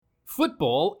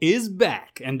Football is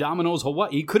back, and Domino's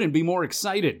Hawaii couldn't be more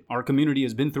excited. Our community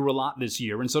has been through a lot this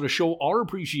year, and so to show our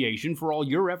appreciation for all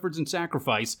your efforts and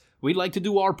sacrifice, we'd like to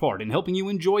do our part in helping you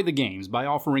enjoy the games by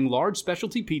offering large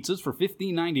specialty pizzas for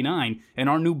 $15.99 and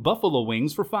our new buffalo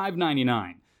wings for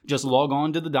 $5.99. Just log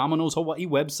on to the Domino's Hawaii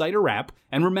website or app,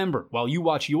 and remember, while you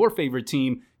watch your favorite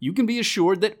team, you can be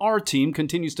assured that our team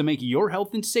continues to make your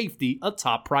health and safety a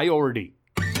top priority.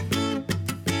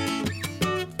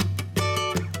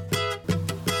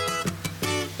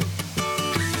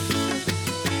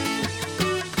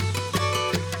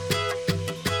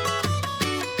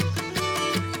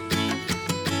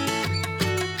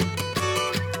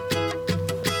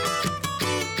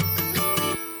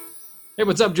 Hey,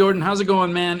 what's up, Jordan? How's it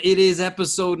going, man? It is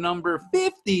episode number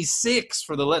 56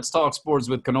 for the Let's Talk Sports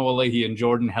with Kanoa Leahy and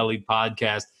Jordan Helly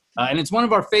podcast. And it's one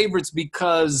of our favorites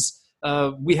because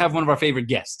we have one of our favorite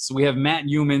guests. We have Matt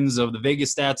Youmans of the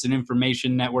Vegas Stats and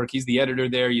Information Network. He's the editor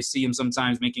there. You see him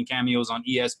sometimes making cameos on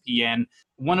ESPN.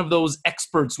 One of those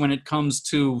experts when it comes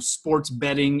to sports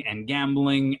betting and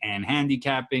gambling and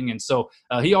handicapping. And so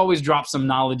he always drops some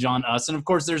knowledge on us. And, of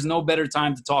course, there's no better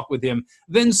time to talk with him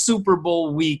than Super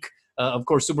Bowl week. Of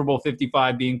course, Super Bowl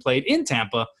 55 being played in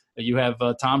Tampa. You have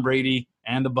Tom Brady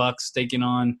and the Bucs taking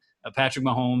on Patrick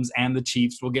Mahomes and the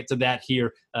Chiefs. We'll get to that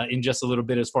here in just a little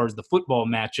bit as far as the football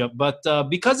matchup. But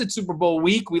because it's Super Bowl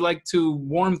week, we like to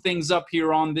warm things up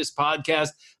here on this podcast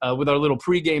with our little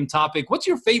pregame topic. What's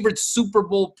your favorite Super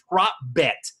Bowl prop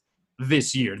bet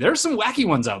this year? There are some wacky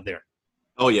ones out there.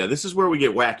 Oh, yeah, this is where we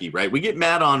get wacky, right? We get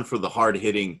Matt on for the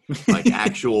hard-hitting, like,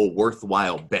 actual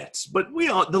worthwhile bets. But we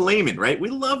all, the layman, right? We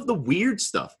love the weird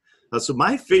stuff. So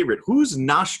my favorite, whose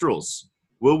nostrils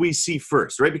will we see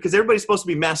first, right? Because everybody's supposed to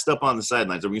be masked up on the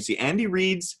sidelines. Are we going to see Andy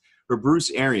Reid's or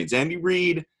Bruce Arians? Andy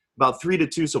Reid, about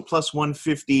 3-2, so plus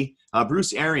 150.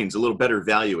 Bruce Arians, a little better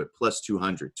value at plus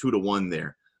 200, 2-1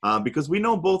 there. Because we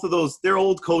know both of those, they're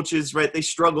old coaches, right? They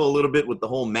struggle a little bit with the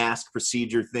whole mask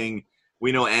procedure thing.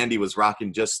 We know Andy was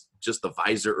rocking just the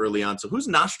visor early on. So whose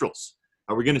nostrils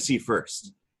are we going to see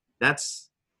first? That's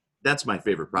my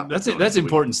favorite prop. That's it. That's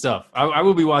important stuff. I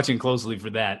will be watching closely for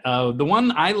that. The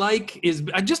one I like is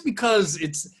just because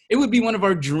it would be one of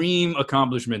our dream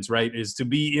accomplishments, right? Is to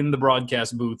be in the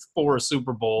broadcast booth for a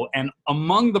Super Bowl. And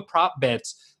among the prop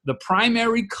bets, the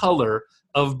primary color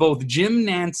of both Jim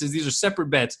Nance's, these are separate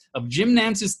bets, of Jim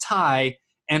Nance's tie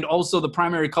and also the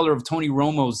primary color of Tony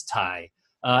Romo's tie.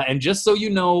 And just so you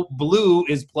know, blue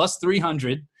is plus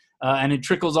 300, and it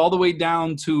trickles all the way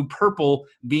down to purple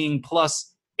being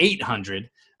plus 800.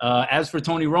 As for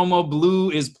Tony Romo,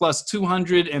 blue is plus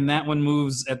 200, and that one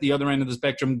moves at the other end of the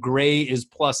spectrum. Gray is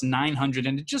plus 900,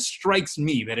 and it just strikes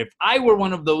me that if I were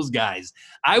one of those guys,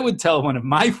 I would tell one of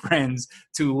my friends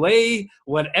to lay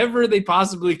whatever they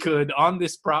possibly could on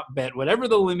this prop bet, whatever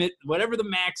the limit, whatever the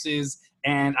max is,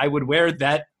 and I would wear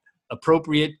that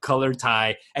appropriate color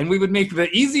tie, and we would make the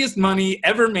easiest money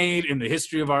ever made in the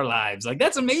history of our lives. Like,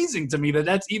 that's amazing to me that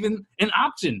that's even an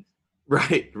option.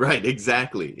 Right,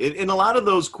 exactly. In a lot of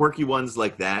those quirky ones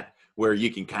like that, where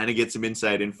you can kind of get some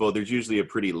inside info, there's usually a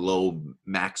pretty low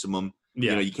maximum. Yeah.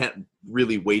 You know, you can't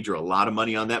really wager a lot of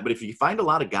money on that, but if you find a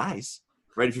lot of guys,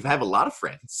 right, if you have a lot of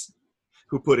friends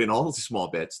who put in all the small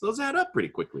bets, those add up pretty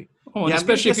quickly. Oh, and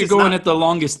especially if you're going at the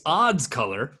longest odds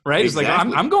color, right? Exactly. It's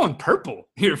like, I'm going purple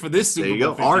here for this Super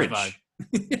Bowl 55.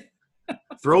 Orange.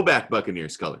 Throwback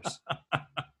Buccaneers colors.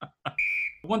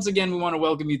 Once again, we want to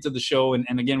welcome you to the show. And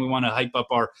again, we want to hype up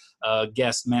our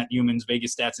guest, Matt Youmans,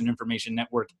 Vegas Stats and Information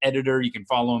Network editor. You can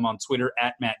follow him on Twitter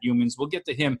at Matt Youmans. We'll get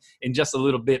to him in just a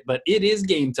little bit, but it is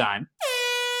game time.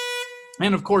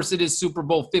 And, of course, it is Super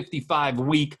Bowl 55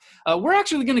 week. We're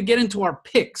actually going to get into our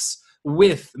picks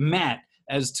with Matt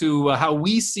as to how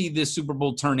we see this Super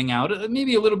Bowl turning out,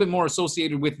 maybe a little bit more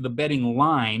associated with the betting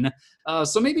line.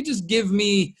 So maybe just give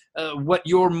me what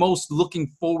you're most looking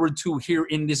forward to here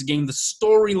in this game, the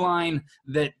storyline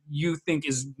that you think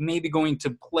is maybe going to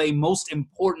play most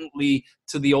importantly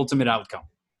to the ultimate outcome.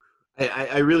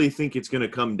 I really think it's going to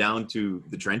come down to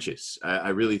the trenches. I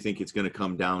really think it's going to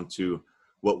come down to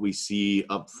what we see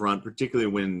up front, particularly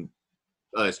when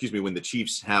the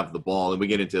Chiefs have the ball. And we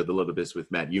get into the little bits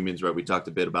with Matt Youmans, right? We talked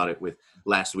a bit about it with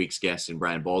last week's guest and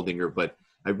Brian Baldinger, but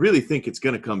I really think it's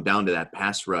going to come down to that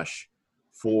pass rush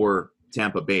for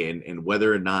Tampa Bay and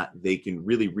whether or not they can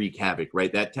really wreak havoc,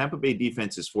 right? That Tampa Bay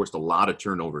defense has forced a lot of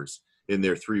turnovers in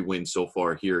their 3 wins so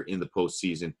far here in the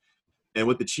postseason. And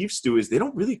what the Chiefs do is they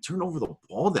don't really turn over the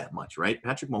ball that much, right?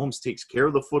 Patrick Mahomes takes care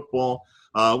of the football.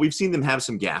 We've seen them have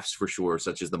some gaffes for sure,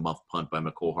 such as the muff punt by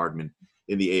Mecole Hardman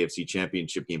in the AFC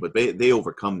Championship game, but they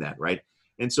overcome that, right?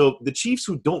 And so the Chiefs,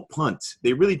 who don't punt,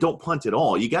 they really don't punt at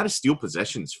all. You got to steal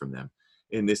possessions from them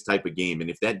in this type of game. And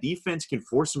if that defense can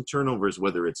force some turnovers,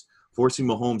 whether it's forcing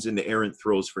Mahomes into errant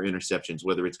throws for interceptions,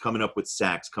 whether it's coming up with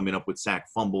sacks, coming up with sack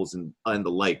fumbles and the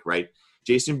like, right?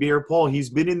 Jason Pierre-Paul, he's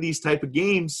been in these type of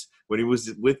games when he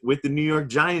was with the New York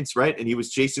Giants, right? And he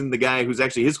was chasing the guy who's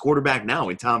actually his quarterback now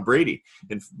in Tom Brady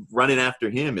and running after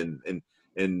him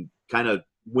and kind of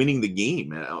winning the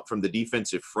game from the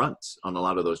defensive front on a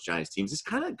lot of those Giants teams. It's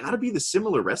kind of got to be the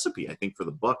similar recipe, I think, for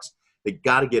the Bucs. They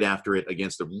got to get after it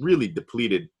against a really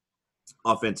depleted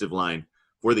offensive line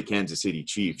for the Kansas City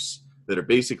Chiefs that are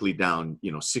basically down,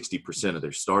 60% of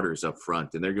their starters up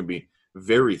front, and they're going to be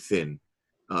very thin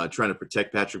trying to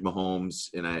protect Patrick Mahomes.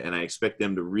 And I expect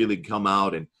them to really come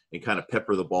out and kind of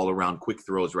pepper the ball around, quick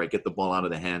throws, right? Get the ball out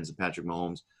of the hands of Patrick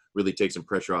Mahomes, really take some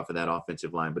pressure off of that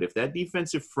offensive line. But if that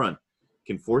defensive front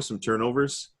can force some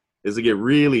turnovers, this will get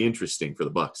really interesting for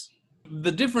the Bucs.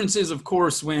 The difference is, of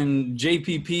course, when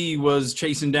JPP was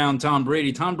chasing down Tom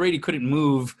Brady couldn't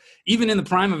move, even in the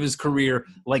prime of his career,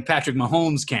 like Patrick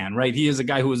Mahomes can, right? He is a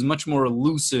guy who is much more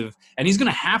elusive, and he's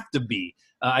going to have to be.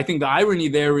 I think the irony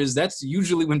there is that's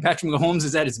usually when Patrick Mahomes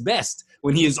is at his best,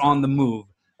 when he is on the move.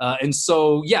 And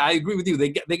so, yeah, I agree with you. They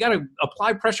got to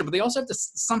apply pressure, but they also have to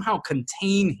somehow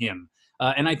contain him.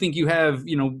 And I think you have,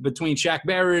 between Shaq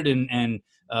Barrett and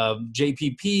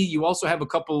JPP, you also have a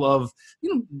couple of,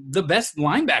 the best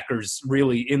linebackers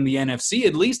really in the NFC,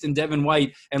 at least in Devin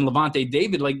White and Levante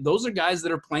David. Like, those are guys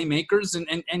that are playmakers.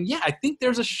 And yeah, I think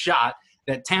there's a shot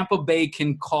that Tampa Bay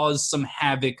can cause some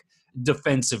havoc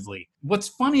defensively. What's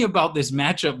funny about this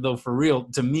matchup, though, for real,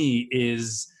 to me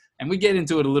is, and we get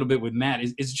into it a little bit with Matt,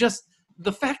 is just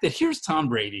the fact that here's Tom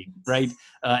Brady, right?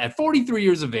 At 43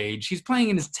 years of age, he's playing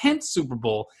in his 10th Super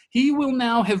Bowl. He will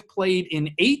now have played in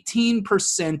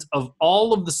 18% of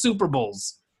all of the Super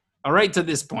Bowls, all right, to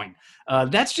this point.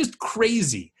 That's just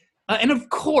crazy. And of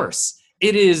course,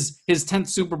 it is his 10th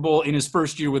Super Bowl in his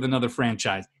first year with another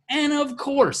franchise. And of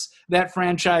course, that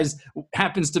franchise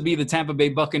happens to be the Tampa Bay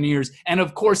Buccaneers. And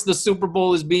of course, the Super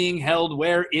Bowl is being held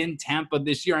where? In Tampa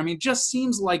this year. I mean, it just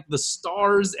seems like the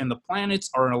stars and the planets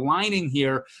are aligning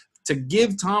here to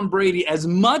give Tom Brady as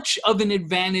much of an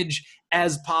advantage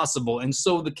as possible. And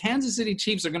so the Kansas City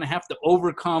Chiefs are going to have to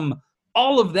overcome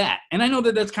all of that. And I know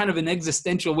that that's kind of an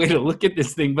existential way to look at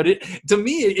this thing, but to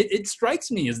me, it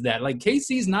strikes me as that. Like,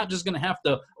 KC's not just going to have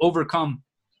to overcome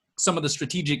some of the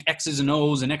strategic X's and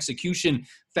O's and execution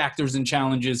factors and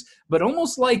challenges, but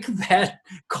almost like that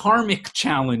karmic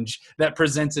challenge that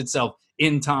presents itself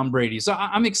in Tom Brady. So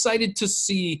I'm excited to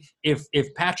see if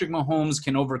Patrick Mahomes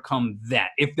can overcome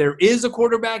that. If there is a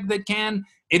quarterback that can,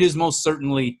 it is most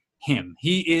certainly him.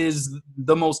 He is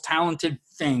the most talented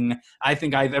thing I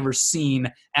think I've ever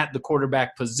seen at the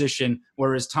quarterback position,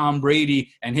 whereas Tom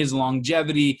Brady and his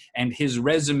longevity and his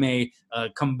resume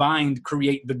combined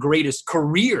create the greatest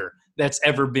career that's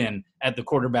ever been at the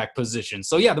quarterback position.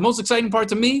 So yeah, the most exciting part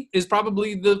to me is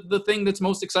probably the thing that's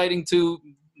most exciting to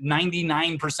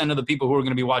 99% of the people who are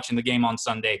going to be watching the game on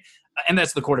Sunday, and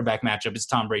that's the quarterback matchup. It's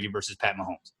Tom Brady versus Pat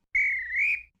Mahomes.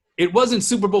 It wasn't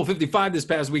Super Bowl 55 this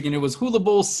past weekend. It was Hula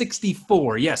Bowl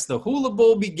 64. Yes, the Hula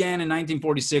Bowl began in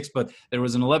 1946, but there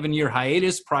was an 11-year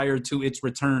hiatus prior to its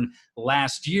return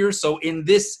last year. So in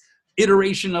this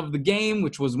iteration of the game,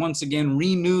 which was once again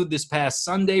renewed this past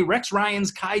Sunday, Rex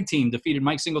Ryan's Kai team defeated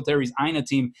Mike Singletary's Ina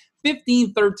team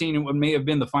 15-13 in what may have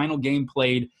been the final game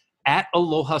played at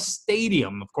Aloha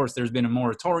Stadium. Of course, there's been a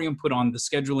moratorium put on the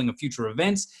scheduling of future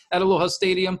events at Aloha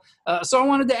Stadium. So I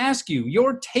wanted to ask you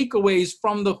your takeaways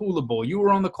from the Hula Bowl. You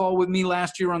were on the call with me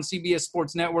last year on CBS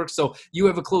Sports Network, so you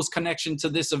have a close connection to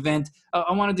this event.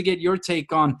 I wanted to get your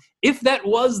take on, if that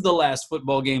was the last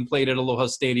football game played at Aloha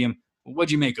Stadium,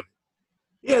 what'd you make of it?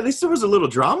 Yeah, at least there was a little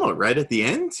drama right at the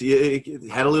end. It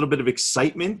had a little bit of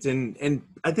excitement, and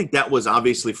I think that was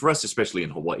obviously for us, especially in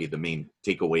Hawaii, the main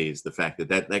takeaway is the fact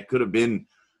that could have been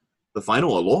the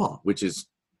final Aloha, which is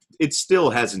it still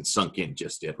hasn't sunk in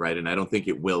just yet, right? And I don't think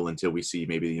it will until we see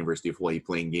maybe the University of Hawaii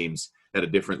playing games at a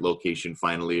different location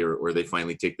finally, or they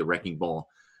finally take the wrecking ball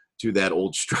to that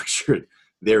old structure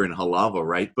there in Halawa,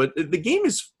 right? But the game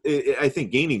is, I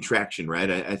think, gaining traction, right?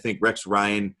 I think Rex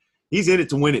Ryan, he's in it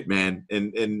to win it, man.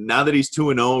 And now that he's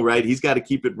 2-0, right, he's got to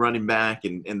keep it running back.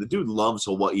 And the dude loves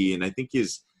Hawaii. And I think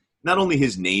not only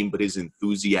his name, but his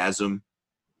enthusiasm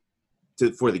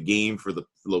for the game, for the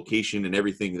location and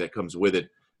everything that comes with it,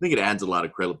 I think it adds a lot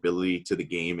of credibility to the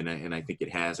game. And I think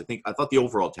it has. I thought the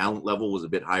overall talent level was a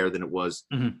bit higher than it was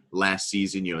last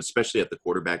season, especially at the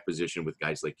quarterback position with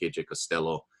guys like KJ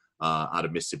Costello out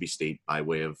of Mississippi State by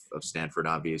way of Stanford,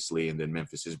 obviously, and then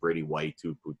Memphis's Brady White,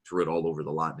 who threw it all over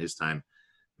the lot in his time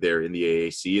there in the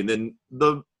AAC. And then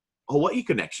the Hawaii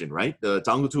connection, right?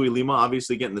 Tango Tuilima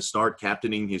obviously getting the start,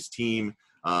 captaining his team,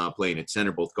 playing at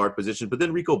center, both guard positions. But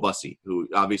then Rico Bussey, who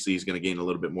obviously is going to gain a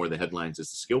little bit more of the headlines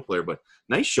as a skill player, but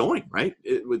nice showing, right?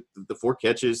 With the 4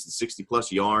 catches, the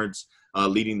 60-plus yards,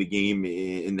 leading the game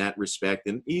in that respect.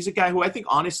 And he's a guy who I think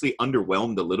honestly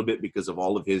underwhelmed a little bit because of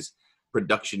all of his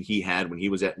production he had when he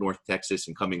was at North Texas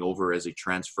and coming over as a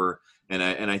transfer. And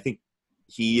I think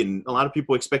he and a lot of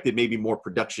people expected maybe more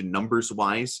production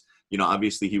numbers-wise.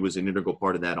 Obviously he was an integral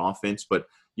part of that offense, but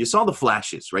you saw the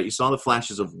flashes, right? You saw the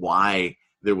flashes of why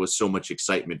there was so much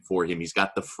excitement for him. He's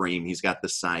got the frame, he's got the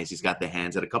size, he's got the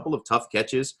hands, had a couple of tough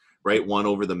catches, right? One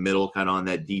over the middle, kind of on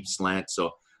that deep slant.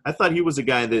 So I thought he was a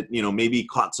guy that, maybe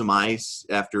caught some eyes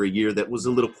after a year that was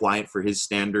a little quiet for his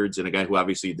standards, and a guy who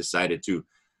obviously decided to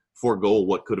forego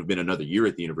what could have been another year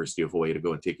at the University of Hawaii to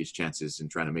go and take his chances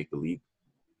and trying to make the leap.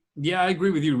 Yeah, I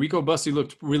agree with you. Rico Bussey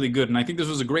looked really good, and I think this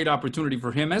was a great opportunity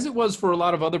for him, as it was for a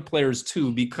lot of other players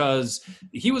too, because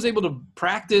he was able to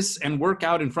practice and work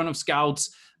out in front of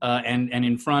scouts and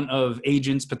in front of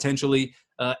agents potentially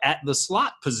at the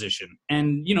slot position.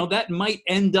 And, that might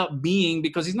end up being,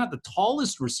 because he's not the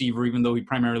tallest receiver, even though he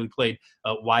primarily played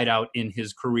wide out in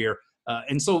his career.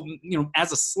 And so,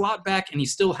 as a slot back, and he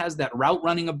still has that route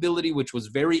running ability, which was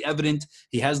very evident.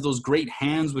 He has those great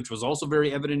hands, which was also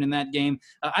very evident in that game.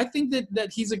 I think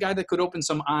that he's a guy that could open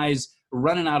some eyes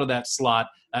running out of that slot.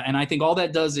 And I think all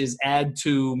that does is add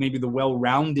to maybe the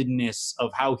well-roundedness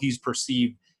of how he's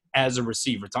perceived as a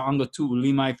receiver. Tango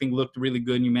Tuilima, I think, looked really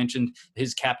good. And you mentioned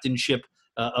his captainship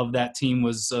of that team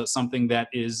was something that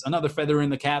is another feather in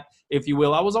the cap, if you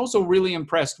will. I was also really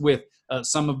impressed with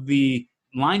some of the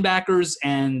linebackers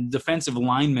and defensive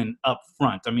linemen up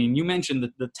front. I mean, you mentioned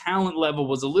that the talent level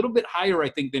was a little bit higher, I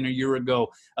think, than a year ago,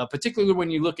 particularly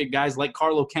when you look at guys like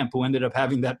Carlo Kemp, who ended up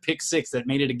having that pick 6 that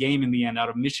made it a game in the end out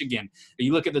of Michigan.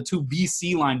 You look at the 2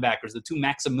 BC linebackers, the 2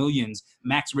 Maximilians,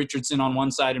 Max Richardson on one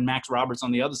side and Max Roberts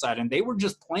on the other side, and they were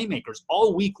just playmakers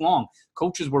all week long.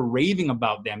 Coaches were raving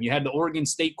about them. You had the Oregon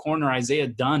State corner, Isaiah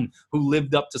Dunn, who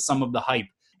lived up to some of the hype.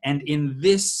 And in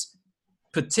this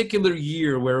particular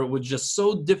year where it was just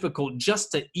so difficult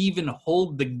just to even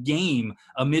hold the game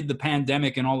amid the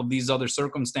pandemic and all of these other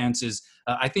circumstances,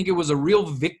 I think it was a real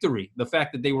victory. The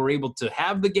fact that they were able to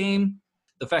have the game,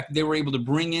 the fact that they were able to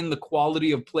bring in the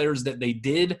quality of players that they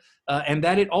did, and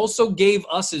that it also gave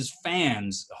us as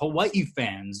fans, Hawaii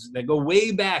fans, that go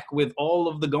way back with all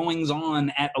of the goings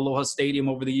on at Aloha Stadium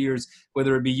over the years,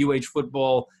 whether it be UH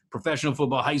football, professional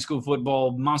football, high school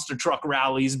football, monster truck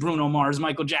rallies, Bruno Mars,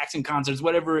 Michael Jackson concerts,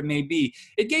 whatever it may be.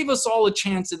 It gave us all a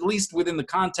chance, at least within the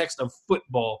context of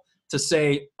football, to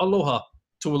say aloha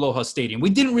to Aloha Stadium. We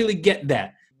didn't really get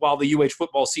that while the UH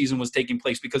football season was taking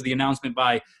place because the announcement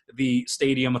by the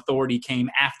stadium authority came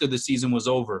after the season was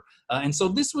over. And so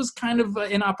this was kind of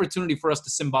an opportunity for us to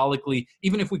symbolically,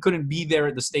 even if we couldn't be there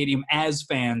at the stadium as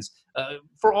fans,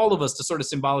 for all of us to sort of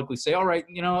symbolically say, all right,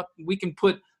 we can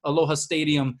put Aloha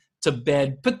Stadium to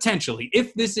bed, potentially.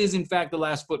 If this is, in fact, the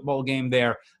last football game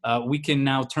there, we can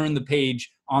now turn the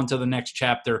page onto the next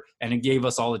chapter, and it gave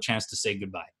us all a chance to say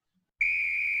goodbye.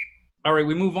 All right,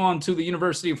 we move on to the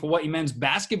University of Hawaii men's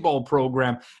basketball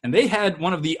program, and they had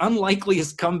one of the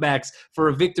unlikeliest comebacks for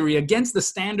a victory against the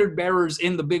standard bearers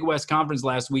in the Big West Conference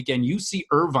last weekend, UC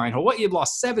Irvine. Hawaii had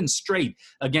lost 7 straight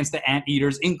against the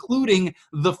Anteaters, including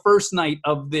the first night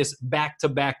of this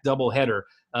back-to-back doubleheader.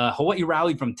 Hawaii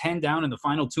rallied from 10 down in the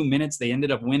final 2 minutes. They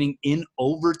ended up winning in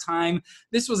overtime.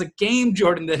 This was a game,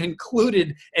 Jordan, that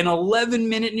included an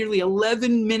nearly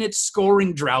 11-minute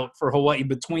scoring drought for Hawaii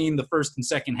between the first and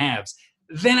second halves.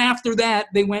 Then after that,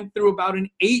 they went through about an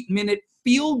 8-minute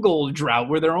field goal drought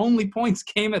where their only points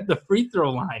came at the free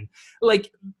throw line.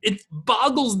 Like, it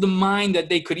boggles the mind that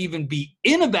they could even be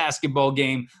in a basketball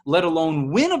game, let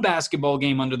alone win a basketball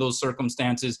game under those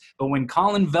circumstances. But when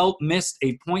Colin Velt missed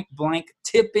a point-blank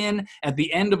tip-in at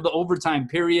the end of the overtime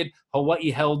period,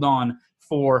 Hawaii held on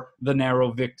for the narrow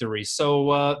victory.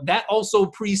 So that also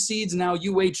precedes now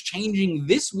UH changing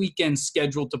this weekend's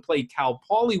schedule to play Cal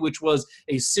Poly, which was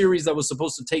a series that was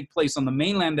supposed to take place on the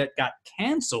mainland that got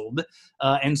canceled.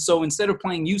 And so instead of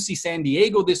playing UC San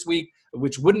Diego this week,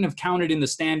 which wouldn't have counted in the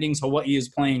standings, Hawaii is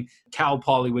playing Cal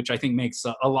Poly, which I think makes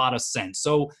a lot of sense.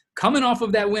 So coming off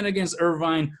of that win against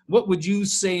Irvine, what would you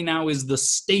say now is the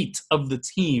state of the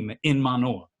team in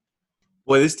Manoa?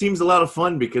 Boy, this team's a lot of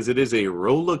fun because it is a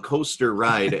roller coaster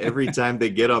ride every time they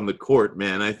get on the court,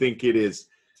 man. I think it is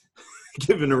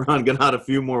giving Ron Ganot a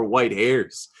few more white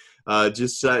hairs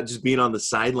just being on the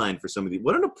sideline for some of these.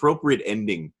 What an appropriate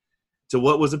ending to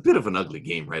what was a bit of an ugly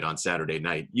game right on Saturday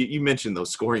night. You mentioned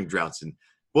those scoring droughts, and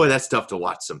boy, that's tough to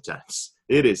watch sometimes.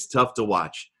 It is tough to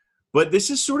watch. But this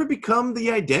has sort of become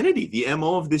the identity, the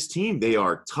MO of this team. They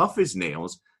are tough as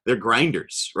nails. They're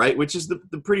grinders, right? Which is the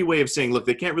pretty way of saying, look,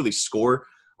 they can't really score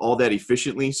all that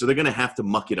efficiently, so they're going to have to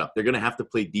muck it up. They're going to have to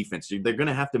play defense. They're going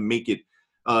to have to make it,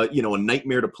 a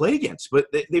nightmare to play against. But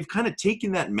they've kind of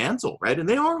taken that mantle, right? And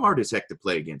they are hard as heck to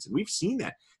play against. And we've seen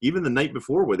that. Even the night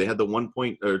before where they had the 1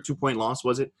 point or 2 point loss,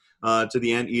 was it, to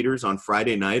the Anteaters on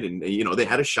Friday night. And, they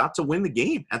had a shot to win the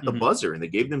game at the buzzer, and they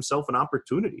gave themselves an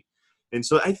opportunity. And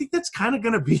so I think that's kind of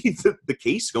going to be the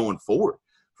case going forward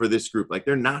for this group. Like,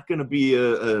 they're not going to be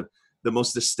the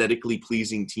most aesthetically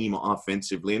pleasing team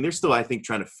offensively. And they're still, I think,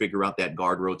 trying to figure out that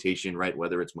guard rotation, right?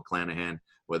 Whether it's McClanahan,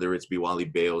 whether it's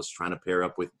Biwali Bales, trying to pair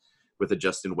up with a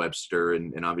Justin Webster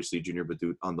and obviously Junior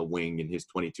Badut on the wing and his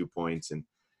 22 points. And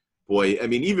boy, I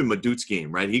mean, even Madut's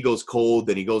game, right? He goes cold,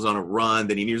 then he goes on a run,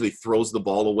 then he nearly throws the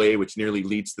ball away, which nearly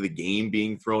leads to the game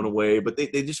being thrown away. But they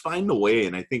just find a way.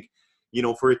 And I think,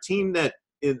 for a team that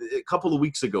a couple of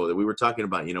weeks ago that we were talking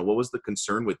about, what was the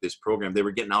concern with this program? They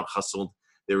were getting out hustled.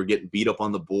 They were getting beat up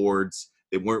on the boards.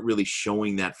 They weren't really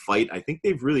showing that fight. I think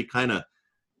they've really kind of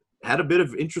had a bit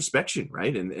of introspection,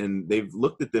 right? And they've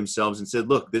looked at themselves and said,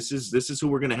 look, this is who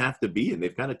we're going to have to be. And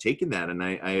they've kind of taken that. And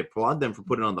I applaud them for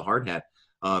putting on the hard hat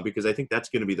because I think that's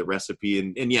going to be the recipe.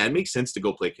 And yeah, it makes sense to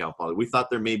go play Cal Poly. We thought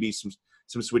there may be some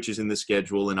switches in the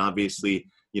schedule. And obviously,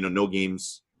 no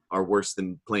games are worse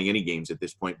than playing any games at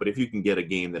this point. But if you can get a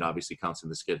game that obviously counts in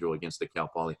the schedule against the Cal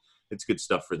Poly, it's good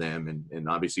stuff for them. And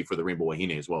obviously for the Rainbow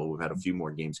Wahine as well. We've had a few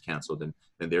more games canceled and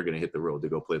they're going to hit the road to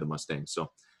go play the Mustangs.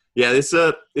 So yeah, it's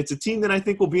a team that I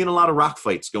think will be in a lot of rock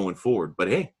fights going forward. But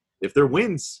hey, if there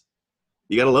wins,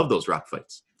 you got to love those rock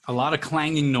fights. A lot of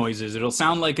clanging noises. It'll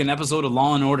sound like an episode of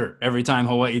Law and Order every time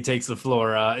Hawaii takes the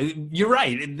floor. You're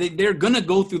right. They're going to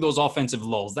go through those offensive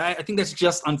lulls. I think that's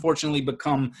just unfortunately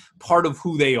become part of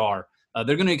who they are.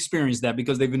 They're going to experience that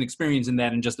because they've been experiencing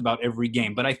that in just about every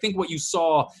game. But I think what you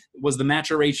saw was the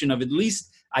maturation of at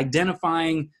least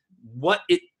identifying what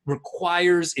it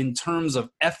requires in terms of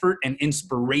effort and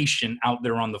inspiration out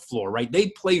there on the floor, right? They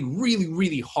played really,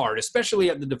 really hard,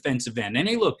 especially at the defensive end. And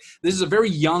hey, look, this is a very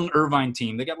young Irvine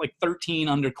team. They got like 13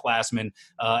 underclassmen.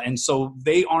 And so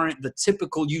they aren't the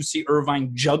typical UC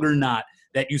Irvine juggernaut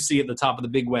that you see at the top of the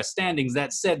Big West standings.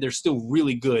 That said, they're still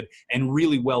really good and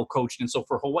really well coached. And so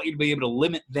for Hawaii to be able to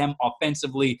limit them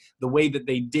offensively the way that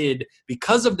they did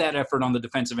because of that effort on the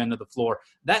defensive end of the floor,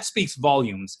 that speaks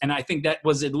volumes. And I think that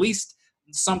was at least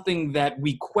something that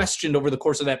we questioned over the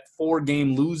course of that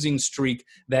 4-game losing streak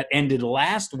that ended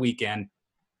last weekend,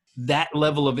 that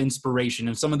level of inspiration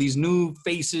and some of these new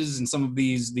faces and some of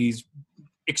these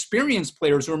experienced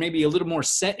players who are maybe a little more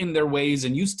set in their ways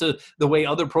and used to the way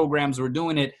other programs were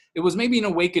doing it. It was maybe an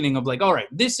awakening of like, all right,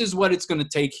 this is what it's going to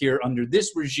take here under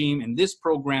this regime and this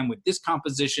program with this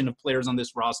composition of players on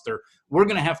this roster. We're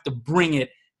going to have to bring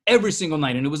it every single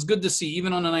night. And it was good to see,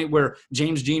 even on a night where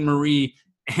James Jean Marie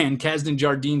and Kazdan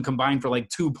Jardine combined for like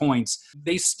 2 points,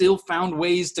 they still found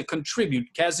ways to contribute.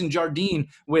 Kazdan Jardine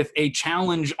with a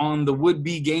challenge on the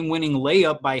would-be game-winning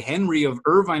layup by Henry of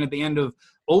Irvine at the end of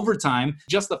overtime.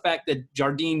 Just the fact that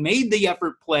Jardine made the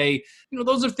effort play,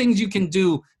 those are things you can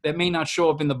do that may not show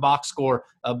up in the box score,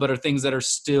 but are things that are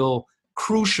still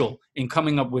crucial in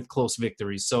coming up with close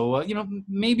victories. So,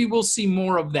 maybe we'll see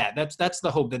more of that. That's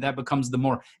the hope that becomes the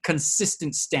more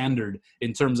consistent standard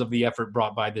in terms of the effort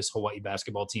brought by this Hawaii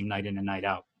basketball team night in and night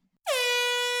out.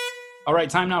 All right,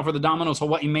 time now for the Domino's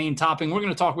Hawaii main topping. We're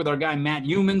going to talk with our guy, Matt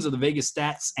Youmans of the Vegas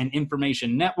Stats and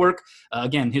Information Network.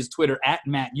 Again, his Twitter,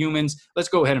 @MattYoumans. Let's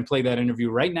go ahead and play that interview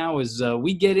right now as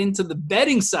we get into the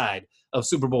betting side of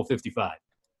Super Bowl 55.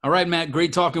 All right, Matt,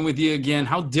 great talking with you again.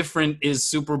 How different is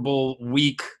Super Bowl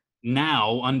week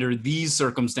now under these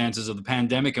circumstances of the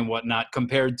pandemic and whatnot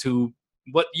compared to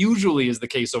what usually is the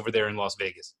case over there in Las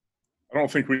Vegas? I don't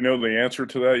think we know the answer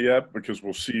to that yet because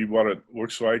we'll see what it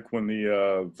looks like when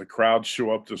the crowds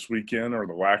show up this weekend or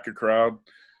the lack of crowd.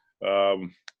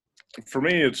 For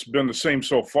me, it's been the same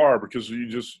so far because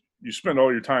you spend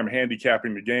all your time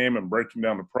handicapping the game and breaking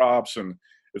down the props, and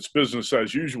it's business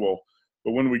as usual.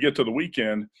 But when we get to the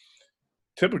weekend,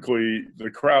 typically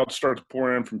the crowd starts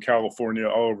pouring in from California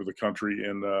all over the country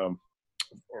or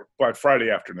by Friday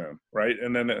afternoon, right?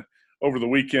 And then over the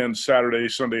weekend, Saturday,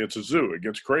 Sunday, it's a zoo. It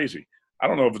gets crazy. I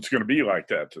don't know if it's going to be like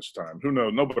that this time. Who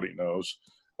knows? Nobody knows.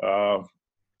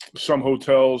 Some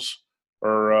hotels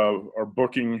are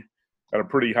booking at a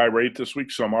pretty high rate this week.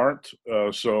 Some aren't.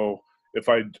 So if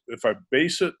I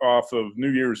base it off of New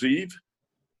Year's Eve,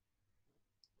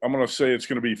 I'm going to say it's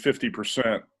going to be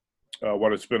 50%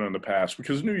 what it's been in the past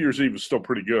because New Year's Eve was still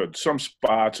pretty good. Some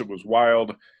spots it was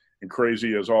wild and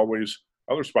crazy as always.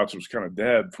 Other spots it was kind of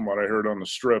dead from what I heard on the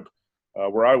Strip.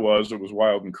 Where I was, it was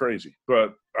wild and crazy.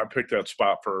 But I picked that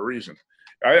spot for a reason.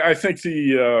 I think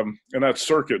in that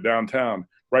circuit downtown,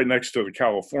 right next to the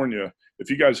California, if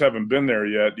you guys haven't been there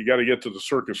yet, you got to get to the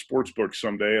Circa Sportsbook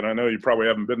someday. And I know you probably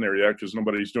haven't been there yet because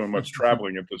nobody's doing much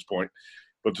traveling at this point.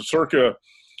 But the Circa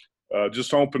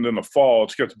just opened in the fall.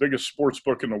 It's got the biggest sports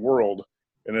book in the world.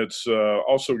 And it's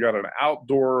also got an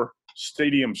outdoor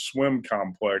stadium swim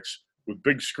complex with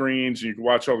big screens. You can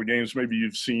watch all the games. Maybe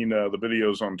you've seen the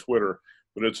videos on Twitter,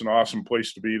 but it's an awesome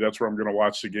place to be. That's where I'm going to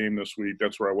watch the game this week.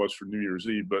 That's where I was for New Year's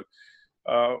Eve. But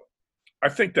I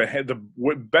think the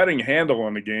betting handle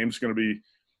on the game is going to be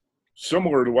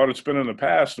similar to what it's been in the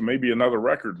past and maybe another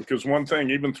record, because one thing,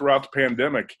 even throughout the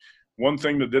pandemic, one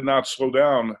thing that did not slow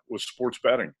down was sports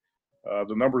betting.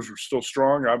 The numbers were still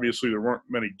strong. Obviously, there weren't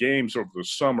many games over the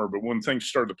summer, but when things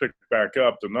started to pick back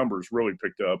up, the numbers really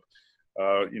picked up.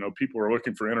 People are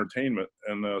looking for entertainment,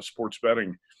 and sports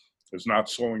betting is not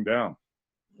slowing down.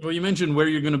 Well, you mentioned where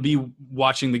you're going to be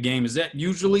watching the game. Is that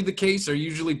usually the case? Are you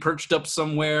usually perched up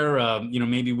somewhere,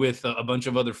 maybe with a bunch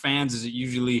of other fans? Is it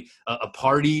usually a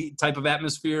party type of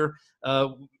atmosphere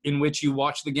in which you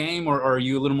watch the game, or are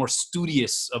you a little more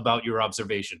studious about your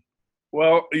observation?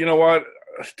 Well, you know what?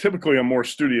 Typically, I'm more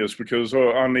studious because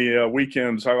on the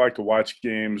weekends, I like to watch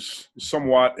games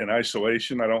somewhat in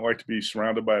isolation. I don't like to be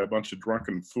surrounded by a bunch of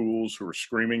drunken fools who are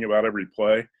screaming about every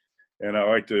play. And I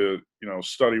like to,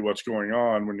 study what's going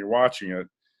on when you're watching it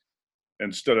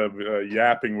instead of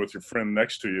yapping with your friend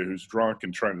next to you who's drunk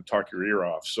and trying to talk your ear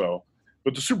off. So,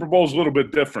 but the Super Bowl is a little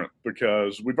bit different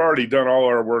because we've already done all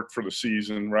our work for the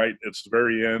season, right? It's the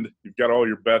very end. You've got all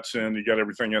your bets in. You got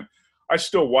everything in. I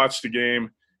still watch the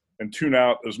game and tune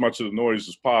out as much of the noise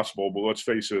as possible. But let's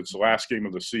face it, it's the last game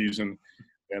of the season.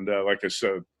 And like I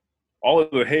said, all of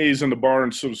the hay's in the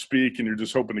barn, so to speak, and you're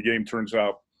just hoping the game turns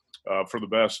out for the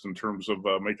best in terms of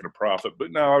making a profit.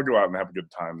 But no, I'll go out and have a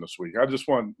good time this week. I just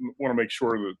want to make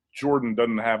sure that Jordan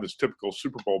doesn't have his typical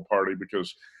Super Bowl party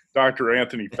because Dr.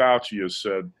 Anthony Fauci has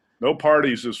said, no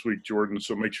parties this week, Jordan,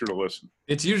 so make sure to listen.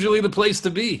 It's usually the place to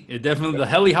be. The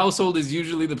Helly household is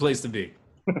usually the place to be.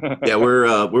 Yeah,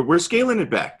 we're scaling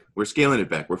it back. We're scaling it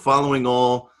back. We're following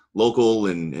all local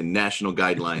and national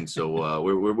guidelines, so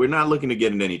we're not looking to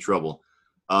get in any trouble.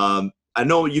 I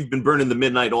know you've been burning the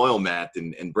midnight oil, Matt,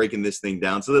 and breaking this thing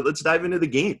down. So let's dive into the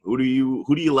game. Who do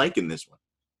you like in this one?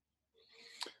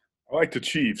 I like the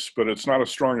Chiefs, but it's not a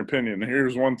strong opinion.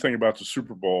 Here's one thing about the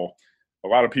Super Bowl. A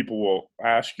lot of people will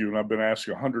ask you, and I've been asked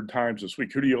 100 times this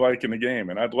week, who do you like in the game?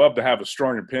 And I'd love to have a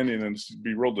strong opinion and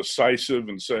be real decisive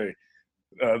and say,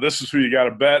 this is who you got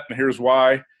to bet, and here's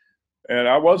why. And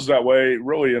I was that way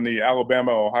really in the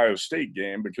Alabama-Ohio State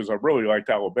game because I really liked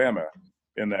Alabama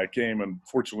in that game, and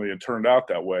fortunately it turned out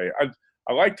that way.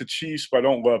 I like the Chiefs, but I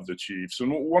don't love the Chiefs.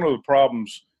 And one of the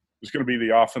problems is going to be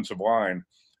the offensive line.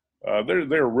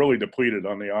 They're really depleted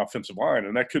on the offensive line,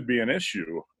 and that could be an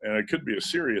issue, and it could be a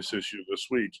serious issue this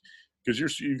week because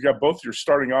you've got both your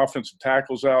starting offensive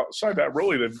tackles out. Aside that,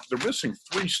 really they're missing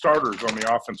 3 starters on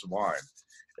the offensive line,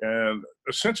 and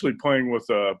essentially playing with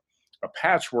a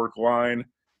patchwork line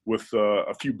with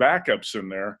a few backups in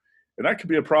there. And that could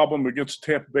be a problem against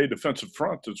the Tampa Bay defensive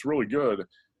front that's really good.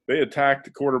 They attack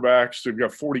the quarterbacks. They've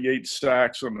got 48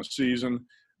 sacks on the season.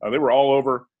 They were all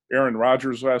over Aaron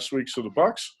Rodgers last week. So the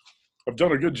Bucs have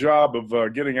done a good job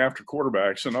of getting after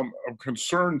quarterbacks. And I'm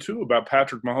concerned, too, about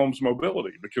Patrick Mahomes'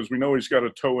 mobility because we know he's got a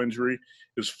toe injury.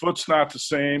 His foot's not the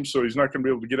same, so he's not going to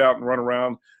be able to get out and run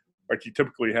around like he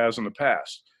typically has in the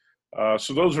past.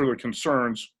 So those are the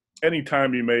concerns.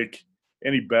 Anytime you make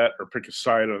any bet or pick a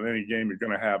side on any game, you're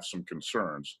going to have some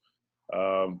concerns.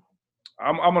 I'm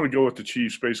going to go with the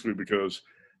Chiefs basically because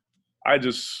I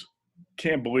just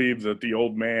can't believe that the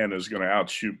old man is going to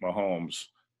outshoot Mahomes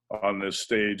on this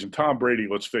stage. And Tom Brady,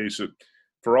 let's face it,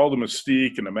 for all the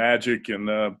mystique and the magic and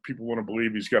people want to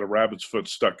believe he's got a rabbit's foot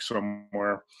stuck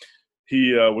somewhere,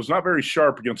 he was not very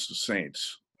sharp against the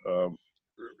Saints.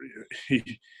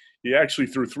 He actually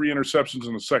threw 3 interceptions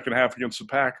in the second half against the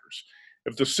Packers.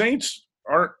 If the Saints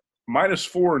aren't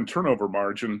 -4 in turnover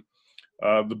margin,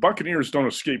 the Buccaneers don't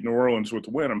escape New Orleans with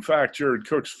the win. In fact, Jared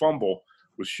Cook's fumble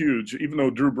was huge, even though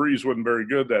Drew Brees wasn't very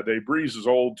good that day. Brees is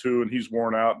old, too, and he's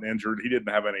worn out and injured. He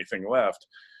didn't have anything left.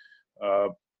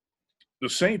 The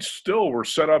Saints still were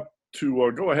set up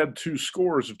to go ahead 2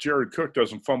 scores if Jared Cook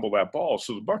doesn't fumble that ball.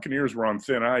 So the Buccaneers were on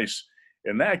thin ice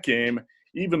in that game,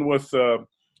 even with a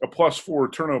 +4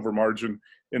 turnover margin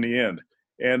in the end.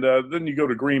 And then you go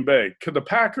to Green Bay. Could the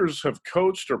Packers have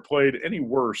coached or played any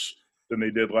worse than they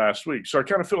did last week? So I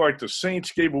kind of feel like the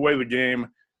Saints gave away the game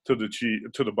to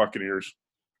the Buccaneers.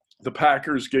 The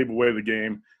Packers gave away the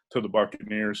game to the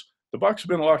Buccaneers. The Bucs have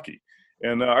been lucky.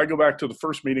 And I go back to the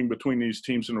first meeting between these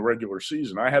teams in the regular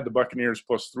season. I had the Buccaneers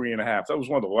plus 3.5. That was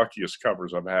one of the luckiest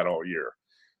covers I've had all year.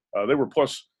 They were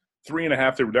plus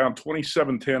 3.5. They were down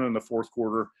 27-10 in the fourth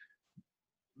quarter.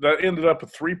 That ended up a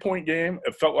 3-point game.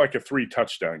 It felt like a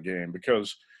 3-touchdown game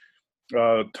because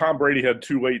Tom Brady had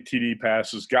 2 late TD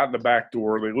passes, got in the back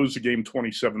door. They lose the game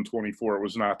 27-24. It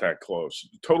was not that close.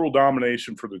 Total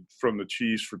domination from the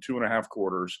Chiefs for 2.5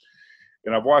 quarters.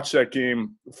 And I've watched that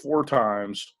game 4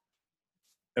 times.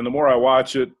 And the more I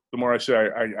watch it, the more I say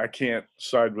I can't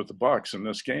side with the Bucs in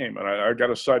this game. And I got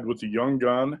to side with the young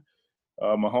gun,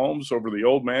 Mahomes, over the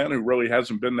old man who really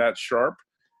hasn't been that sharp.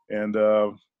 And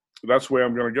that's the way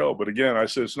I'm going to go. But again, I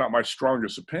say it's not my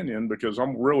strongest opinion because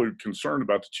I'm really concerned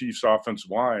about the Chiefs'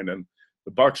 offensive line and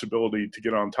the Bucs' ability to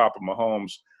get on top of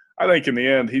Mahomes. I think in the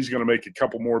end he's going to make a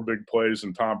couple more big plays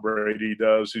than Tom Brady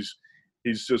does.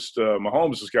 He's just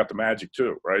Mahomes has got the magic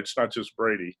too, right? It's not just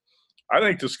Brady. I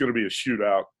think this is going to be a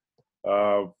shootout.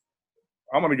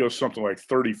 I'm going to go something like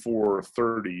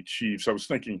 34-30 Chiefs. I was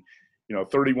thinking,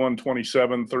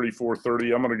 31-27,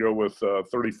 34-30. I'm going to go with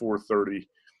 34-30.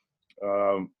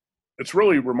 It's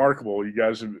really remarkable, you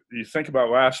guys. You think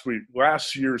about last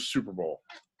year's Super Bowl,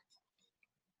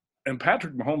 and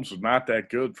Patrick Mahomes was not that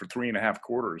good for 3.5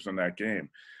 quarters in that game.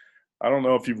 I don't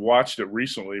know if you've watched it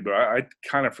recently, but I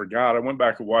kind of forgot. I went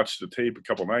back and watched the tape a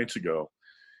couple nights ago,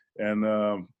 and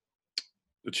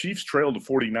the Chiefs trailed the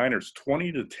 49ers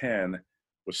 20-10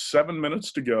 with 7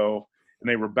 minutes to go, and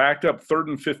they were backed up 3rd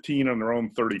and 15 on their own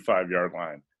 35-yard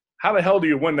line. How the hell do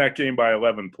you win that game by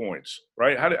 11 points,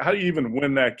 right? How do you even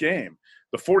win that game?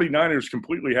 The 49ers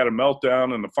completely had a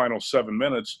meltdown in the final 7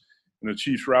 minutes, and the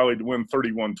Chiefs rallied to win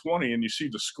 31-20, and you see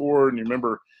the score, and you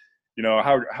remember,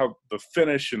 how the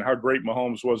finish and how great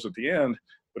Mahomes was at the end,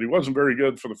 but he wasn't very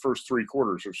good for the first 3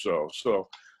 quarters or so. So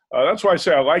that's why I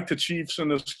say I like the Chiefs in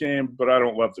this game, but I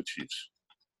don't love the Chiefs.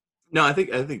 No, I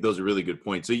think those are really good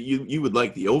points. So you would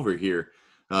like the over here.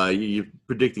 You're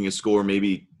predicting a score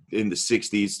maybe in the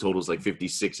 60s, totals like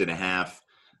 56.5.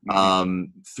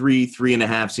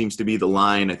 3.5 seems to be the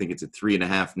line. I think it's at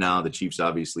 3.5 now. The Chiefs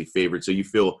obviously favored. So you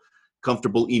feel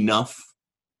comfortable enough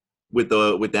with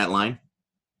that line?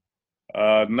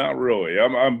 Not really.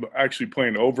 I'm actually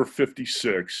playing over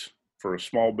 56 for a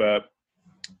small bet.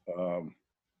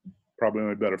 Probably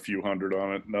only bet a few hundred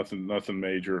on it. Nothing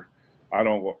major. I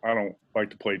don't like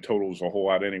to play totals a whole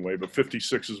lot anyway, but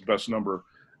 56 is the best number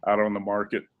out on the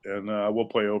market, and we'll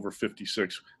play over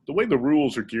 56. The way the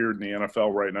rules are geared in the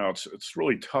NFL right now, it's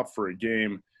really tough for a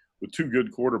game with 2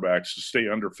 good quarterbacks to stay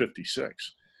under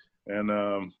 56.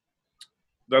 And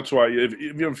that's why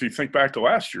even if you think back to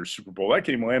last year's Super Bowl, that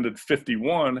game landed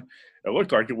 51. It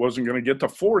looked like it wasn't going to get to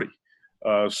 40.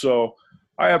 So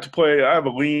I have a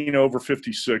lean over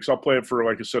 56. I'll play it for,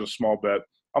 like I said, a small bet.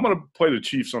 I'm going to play the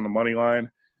Chiefs on the money line.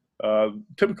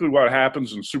 Typically what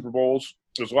happens in Super Bowls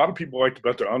is a lot of people like to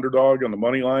bet the underdog on the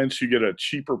money line, so you get a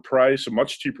cheaper price, a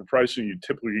much cheaper price than you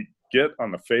typically get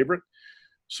on the favorite.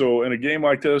 So in a game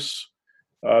like this,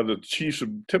 the Chiefs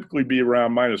would typically be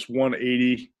around minus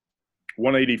 180,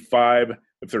 185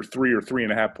 if they're 3 or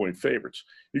 3.5 point favorites.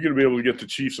 You're going to be able to get the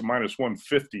Chiefs at minus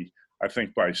 150, I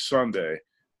think, by Sunday.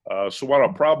 So what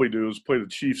I'll probably do is play the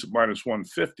Chiefs at minus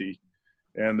 150,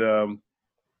 and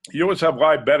you always have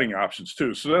live betting options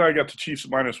too. So then I got the Chiefs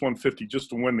at minus 150 just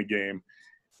to win the game.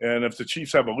 And if the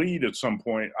Chiefs have a lead at some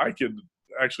point, I could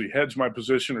actually hedge my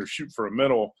position or shoot for a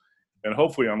middle, and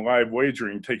hopefully on live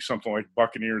wagering take something like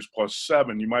Buccaneers plus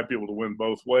 7. You might be able to win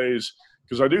both ways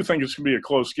because I do think it's going to be a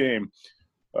close game.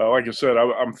 Like I said,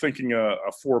 I'm thinking a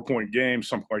 4-point game,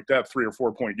 something like that, 3 or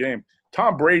 4 point game.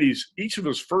 Tom Brady's, each of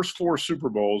his first 4 Super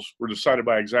Bowls were decided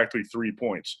by exactly 3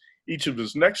 points. Each of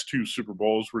his next 2 Super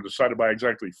Bowls were decided by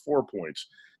exactly 4 points.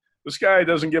 This guy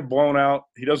doesn't get blown out.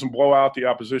 He doesn't blow out the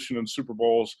opposition in Super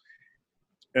Bowls.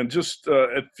 And just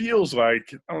it feels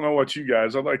like, I don't know what you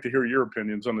guys, I'd like to hear your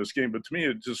opinions on this game, but to me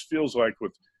it just feels like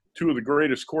with 2 of the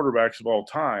greatest quarterbacks of all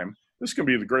time, this can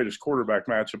be the greatest quarterback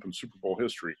matchup in Super Bowl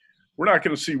history. We're not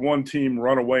going to see one team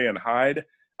run away and hide.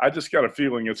 I just got a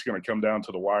feeling it's going to come down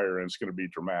to the wire and it's going to be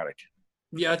dramatic.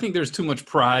 Yeah, I think there's too much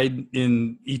pride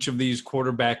in each of these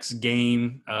quarterbacks'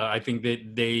 game. I think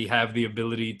that they have the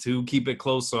ability to keep it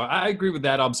close. So I agree with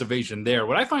that observation there.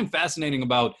 What I find fascinating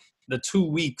about the 2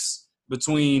 weeks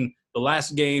between the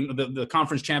last game, the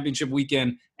conference championship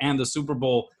weekend, and the Super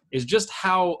Bowl is just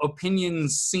how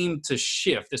opinions seem to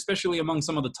shift, especially among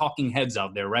some of the talking heads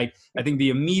out there, right? I think the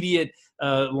immediate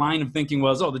line of thinking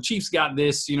was, the Chiefs got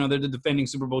this. They're the defending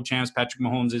Super Bowl champs. Patrick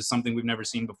Mahomes is something we've never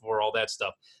seen before, for all that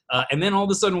stuff. And then all of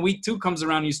a sudden week 2 comes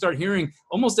around and you start hearing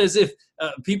almost as if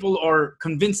people are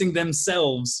convincing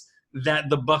themselves that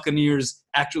the Buccaneers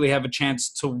actually have a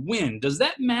chance to win. Does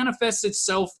that manifest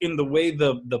itself in the way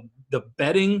the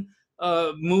betting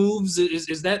moves?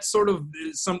 Is that sort of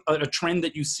a trend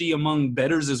that you see among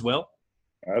bettors as well?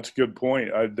 That's a good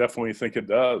point. I definitely think it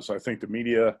does. I think the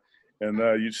media, and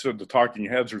you said the talking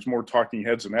heads, there's more talking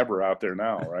heads than ever out there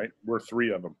now, right? We're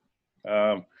 3 of them.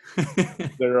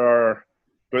 There are,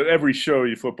 but every show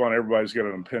you flip on, everybody's got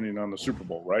an opinion on the Super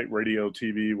Bowl, right? Radio,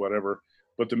 TV, whatever.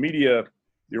 But the media,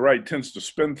 you're right, tends to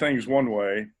spin things one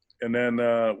way, and then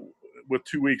with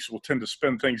 2 weeks, will tend to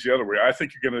spin things the other way. I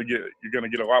think you're going to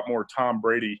get a lot more Tom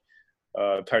Brady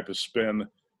type of spin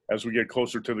as we get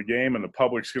closer to the game, and the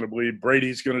public's going to believe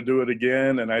Brady's going to do it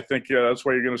again. And I think that's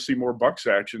why you're going to see more Bucs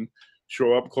action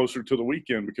show up closer to the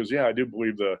weekend, because, I do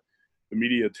believe the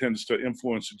media tends to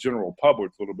influence the general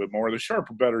public a little bit more. The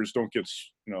sharper bettors don't get,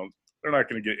 they're not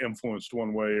going to get influenced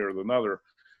one way or another.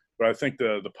 But I think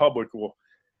the public will,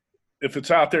 if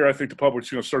it's out there, I think the public's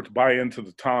going to start to buy into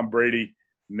the Tom Brady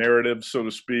narrative, so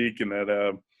to speak, and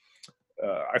that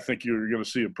I think you're going to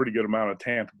see a pretty good amount of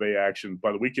Tampa Bay action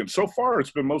by the weekend. So far,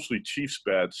 it's been mostly Chiefs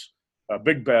bets,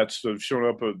 big bets that have shown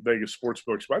up at Vegas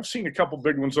sportsbooks. But I've seen a couple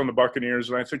big ones on the Buccaneers,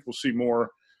 and I think we'll see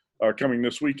more coming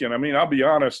this weekend. I mean, I'll be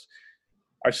honest.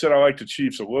 I said I like the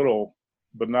Chiefs a little,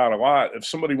 but not a lot. If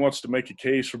somebody wants to make a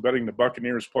case for betting the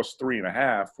Buccaneers plus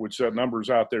 3.5, which that number's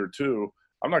out there too,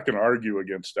 I'm not going to argue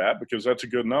against that, because that's a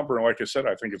good number. And like I said,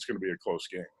 I think it's going to be a close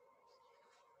game.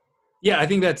 Yeah, I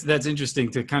think that's interesting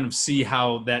to kind of see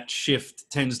how that shift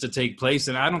tends to take place.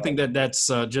 And I don't think that's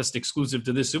just exclusive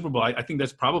to this Super Bowl. I think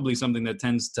that's probably something that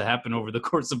tends to happen over the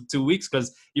course of 2 weeks,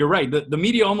 because you're right. The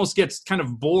media almost gets kind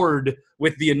of bored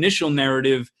with the initial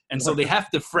narrative, and so they have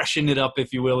to freshen it up,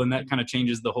 if you will, and that kind of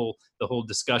changes the whole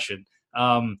discussion.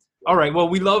 All right, well,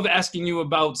 we love asking you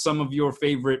about some of your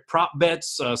favorite prop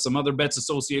bets, some other bets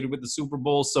associated with the Super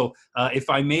Bowl. So if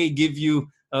I may give you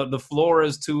the floor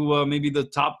as to maybe the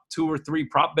top 2 or 3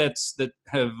 prop bets that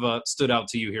have stood out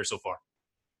to you here so far.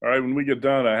 All right, when we get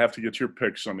done, I have to get your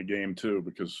picks on the game too,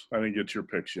 because I didn't get your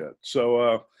picks yet.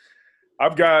 So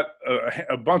I've got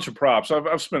a bunch of props.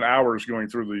 I've spent hours going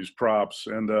through these props,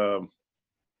 and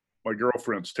my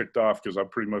girlfriend's ticked off because I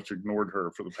pretty much ignored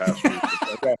her for the past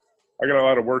week. I got a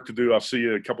lot of work to do. I'll see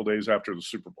you a couple days after the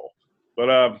Super Bowl.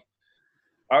 But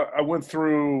I went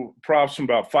through props from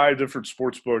about 5 different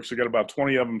sports books. I got about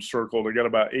 20 of them circled. I got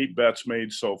about 8 bets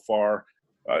made so far.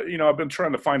 I've been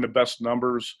trying to find the best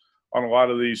numbers on a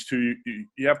lot of these too.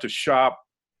 You have to shop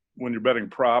when you're betting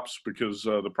props, because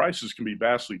the prices can be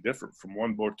vastly different from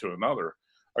one book to another.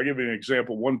 I'll give you an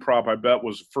example. One prop I bet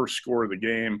was the first score of the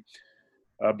game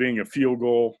being a field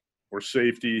goal or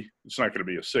safety. It's not going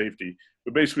to be a safety.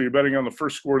 But basically, you're betting on the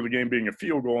first score of the game being a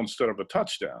field goal instead of a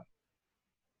touchdown.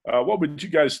 What would you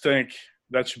guys think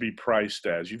that should be priced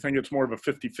as? You think it's more of a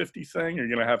 50-50 thing, or you're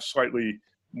going to have slightly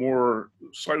more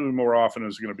often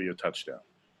is going to be a touchdown?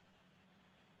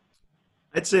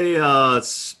 I'd say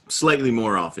slightly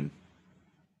more often.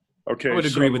 Okay, I would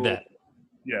agree with that.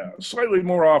 Yeah, slightly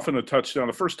more often a touchdown.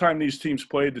 The first time these teams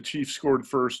played, the Chiefs scored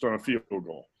first on a field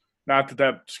goal. Not that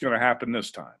that's going to happen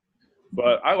this time.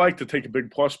 But I like to take a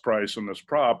big plus price on this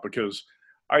prop, because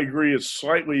I agree it's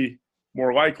slightly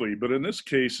more likely. But in this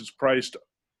case, it's priced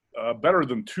better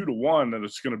than 2-1 that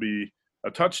it's going to be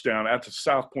a touchdown at the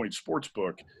South Point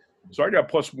Sportsbook. So I got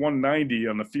plus 190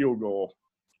 on the field goal,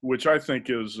 which I think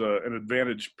is an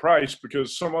advantage price,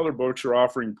 because some other books are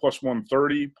offering plus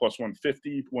 130, plus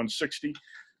 150, 160.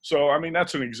 So, I mean,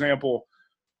 that's an example.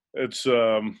 That's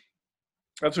an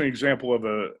example of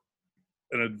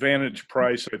an advantage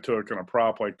price I took on a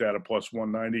prop like that at plus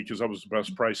 190, because that was the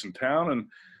best price in town. And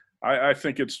I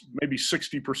think it's maybe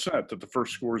 60% that the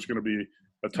first score is going to be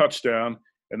a touchdown.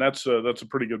 And that's a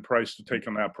pretty good price to take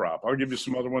on that prop. I'll give you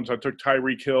some other ones. I took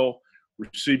Tyreek Hill,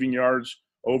 receiving yards,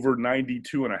 over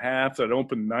 92.5. That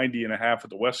opened 90.5 at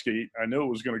the Westgate. I knew it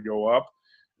was going to go up.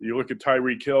 You look at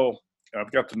Tyreek Hill,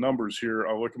 I've got the numbers here.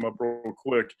 I'll look them up real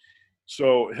quick.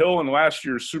 So Hill in last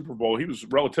year's Super Bowl, he was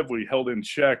relatively held in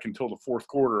check until the fourth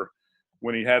quarter,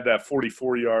 when he had that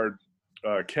 44-yard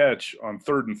catch on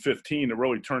 3rd and 15 to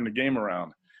really turn the game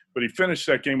around. But he finished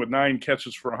that game with 9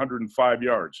 catches for 105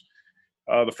 yards.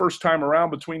 The first time around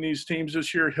between these teams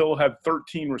this year, Hill had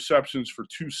 13 receptions for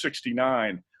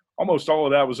 269. Almost all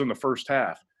of that was in the first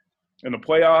half. In the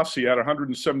playoffs, he had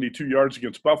 172 yards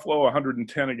against Buffalo,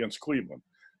 110 against Cleveland.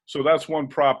 So that's one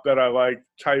prop that I like,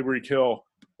 Tyreek Hill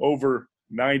over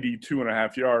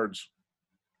 92.5 yards.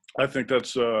 I think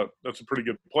that's a pretty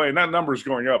good play. And that number is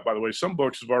going up, by the way. Some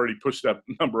books have already pushed that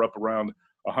number up around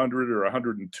 100 or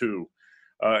 102.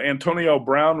 Antonio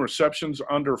Brown, receptions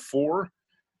under 4.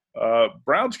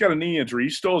 Brown's got a knee injury. He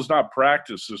still has not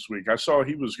practiced this week. I saw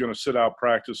he was going to sit out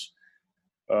practice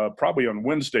probably on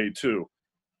Wednesday too.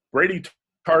 Brady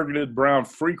targeted Brown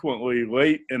frequently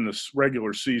late in the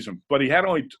regular season, but he had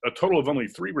only a total of only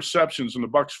 3 receptions in the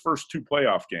Bucs' first 2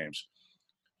 playoff games.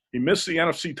 He missed the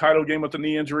NFC title game with a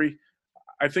knee injury.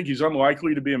 I think he's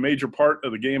unlikely to be a major part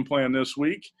of the game plan this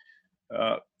week.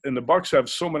 And the Bucs have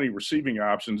so many receiving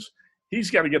options.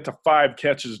 He's got to get to 5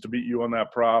 catches to beat you on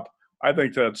that prop. I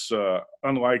think that's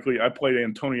unlikely. I played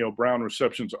Antonio Brown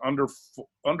receptions under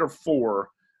 4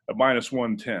 at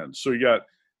 -110. So you got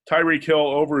Tyreek Hill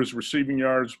over his receiving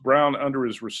yards, Brown under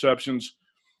his receptions.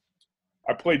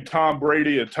 I played Tom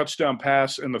Brady a touchdown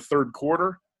pass in the third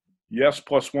quarter. Yes,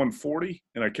 +140,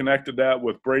 and I connected that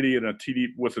with Brady and a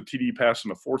TD pass in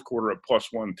the fourth quarter at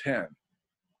 +110.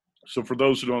 So for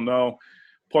those who don't know,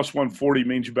 +140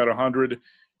 means you bet 100.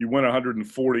 You win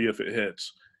 140 if it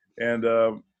hits. And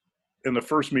in the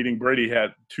first meeting, Brady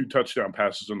had 2 touchdown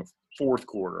passes in the fourth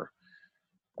quarter.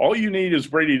 All you need is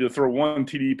Brady to throw 1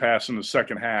 TD pass in the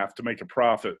second half to make a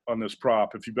profit on this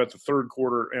prop if you bet the third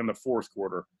quarter and the fourth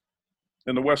quarter.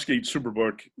 And the Westgate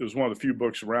Superbook is one of the few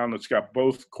books around that's got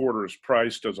both quarters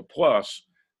priced as a plus,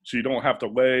 so you don't have to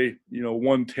lay,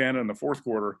 110 in the fourth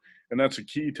quarter. And that's a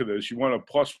key to this. You want a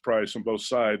plus price on both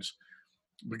sides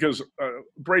because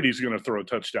Brady's going to throw a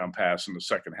touchdown pass in the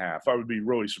second half. I would be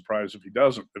really surprised if he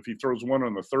doesn't. If he throws one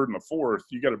on the third and the fourth,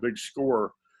 you got a big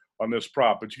score on this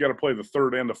prop, but you got to play the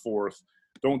third and the fourth.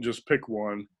 Don't just pick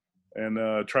one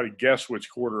and try to guess which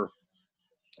quarter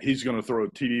he's going to throw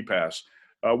a TD pass.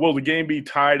 Will the game be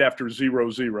tied after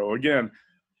 0-0? Again,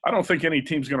 I don't think any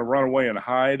team's going to run away and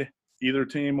hide either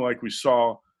team like we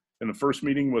saw in the first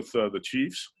meeting with the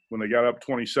Chiefs when they got up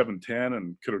 27-10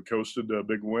 and could have coasted a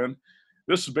big win.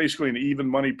 This is basically an even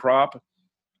money prop.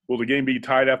 Will the game be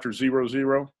tied after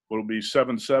 0-0? Will it be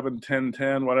 7-7,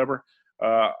 10-10, whatever?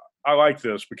 I like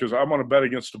this because I'm going to bet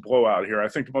against a blowout here. I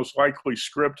think the most likely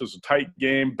script is a tight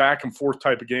game, back and forth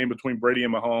type of game between Brady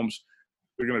and Mahomes.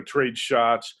 They're going to trade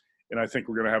shots, and I think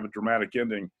we're going to have a dramatic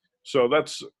ending. So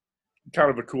that's kind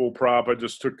of a cool prop. I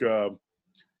just took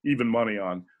even money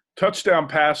on. Touchdown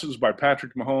passes by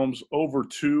Patrick Mahomes over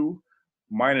 2,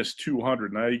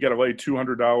 -200. Now you got to lay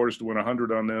 $200 to win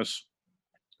 100 on this.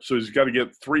 So he's got to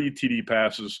get 3 TD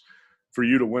passes for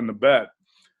you to win the bet.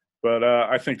 But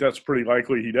I think that's pretty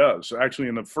likely he does. Actually,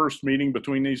 in the first meeting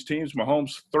between these teams,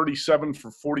 Mahomes 37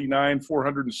 for 49,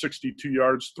 462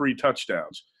 yards, 3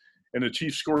 touchdowns. And the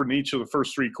Chiefs scored in each of the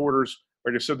first 3 quarters.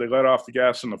 Like I said, they let off the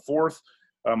gas in the fourth.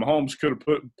 Mahomes could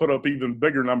have put up even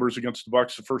bigger numbers against the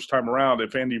Bucs the first time around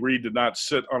if Andy Reid did not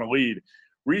sit on a lead.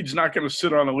 Reid's not going to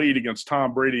sit on a lead against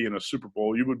Tom Brady in a Super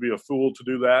Bowl. You would be a fool to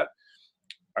do that.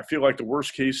 I feel like the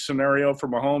worst-case scenario for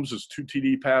Mahomes is 2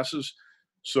 TD passes.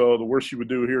 So the worst you would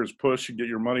do here is push and get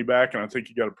your money back, and I think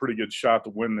you got a pretty good shot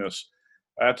to win this.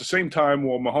 At the same time,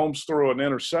 will Mahomes throw an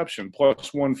interception,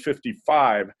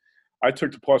 +155? I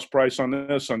took the plus price on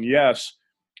this on yes.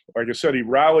 Like I said, he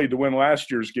rallied to win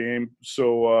last year's game,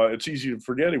 so it's easy to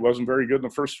forget he wasn't very good in the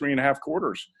first 3.5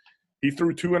 quarters. He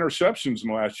threw 2 interceptions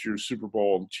in last year's Super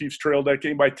Bowl. The Chiefs trailed that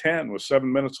game by 10 with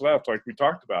 7 minutes left, like we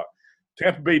talked about.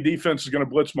 Tampa Bay defense is going to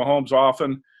blitz Mahomes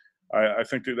often. I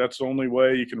think that's the only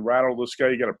way you can rattle this guy.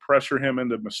 You got to pressure him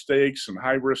into mistakes and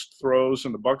high-risk throws,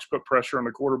 and the Bucs put pressure on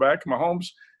the quarterback.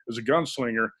 Mahomes is a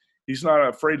gunslinger. He's not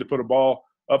afraid to put a ball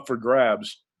up for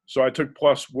grabs. So I took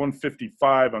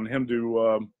 +155 on him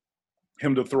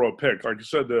to throw a pick. Like I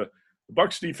said, the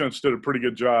Bucs defense did a pretty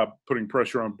good job putting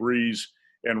pressure on Brees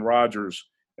and Rodgers,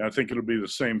 and I think it'll be the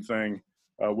same thing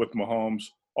with Mahomes.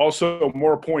 Also,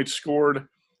 more points scored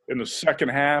in the second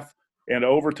half and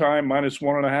overtime,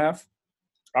 -1.5.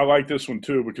 I like this one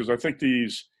too because I think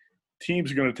these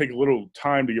teams are going to take a little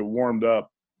time to get warmed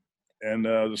up. And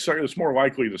it's more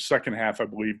likely the second half, I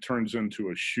believe, turns into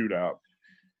a shootout.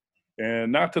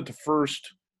 And not that the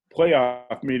first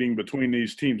playoff meeting between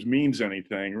these teams means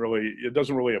anything, really. It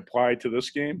doesn't really apply to this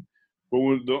game.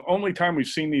 But the only time we've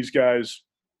seen these guys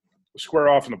square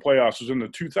off in the playoffs was in the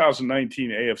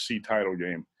 2019 AFC title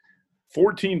game.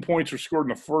 14 points were scored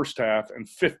in the first half and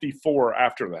 54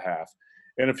 after the half.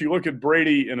 And if you look at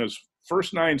Brady in his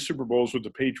first 9 Super Bowls with the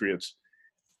Patriots,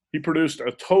 he produced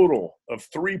a total of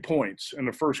 3 points in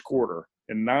the first quarter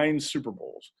in 9 Super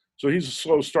Bowls. So he's a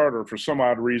slow starter for some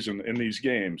odd reason in these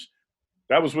games.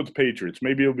 That was with the Patriots.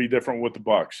 Maybe it'll be different with the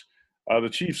Bucs. The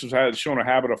Chiefs have shown a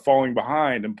habit of falling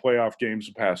behind in playoff games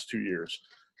the past 2 years.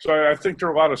 So I think there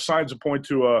are a lot of signs that point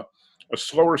to a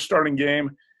slower starting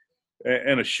game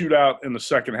and a shootout in the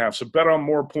second half. So bet on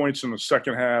more points in the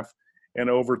second half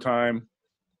and overtime.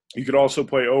 You could also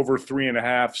play over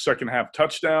 3.5 second half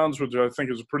touchdowns, which I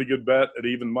think is a pretty good bet at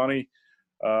even money.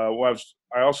 I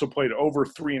also played over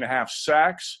 3.5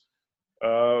 sacks.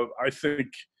 I think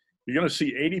you're going to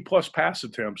see 80-plus pass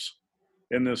attempts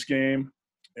in this game,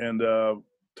 and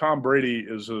Tom Brady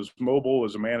is as mobile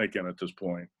as a mannequin at this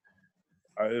point.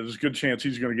 There's a good chance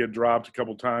he's going to get dropped a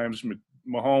couple times.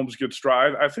 Mahomes gets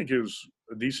dropped. I think there's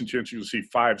a decent chance you'll see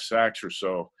 5 sacks or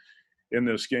so in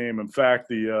this game. In fact,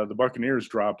 the Buccaneers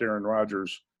dropped Aaron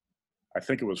Rodgers, I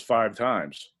think it was 5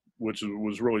 times, which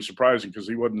was really surprising because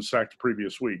he wasn't sacked the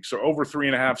previous week. So over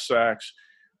 3.5 sacks.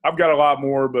 I've got a lot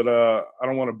more, but I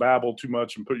don't want to babble too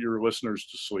much and put your listeners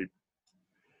to sleep.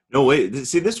 No way.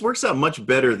 See, this works out much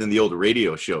better than the old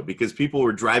radio show because people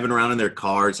were driving around in their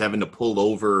cars, having to pull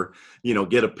over,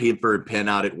 get a paper and pen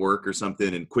out at work or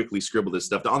something and quickly scribble this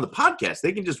stuff. On the podcast,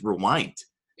 they can just rewind,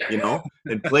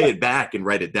 and play it back and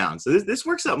write it down. So this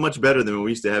works out much better than when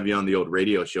we used to have you on the old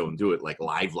radio show and do it like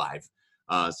live.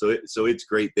 So it's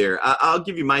great there. I'll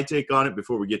give you my take on it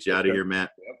before we get you out of here,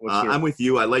 Matt. I'm with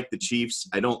you. I like the Chiefs.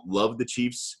 I don't love the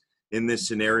Chiefs in this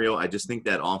scenario. I just think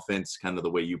that offense, kind of the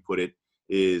way you put it,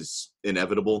 is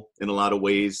inevitable in a lot of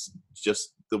ways,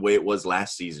 just the way it was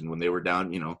last season when they were down,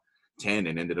 10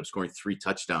 and ended up scoring 3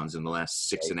 touchdowns in the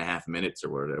last 6.5 minutes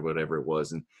or whatever it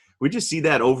was. And we just see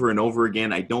that over and over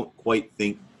again. I don't quite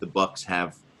think the Bucs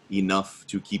have enough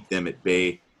to keep them at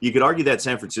bay. You could argue that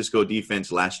San Francisco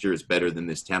defense last year is better than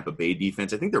this Tampa Bay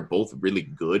defense. I think they're both really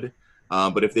good.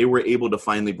 But if they were able to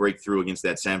finally break through against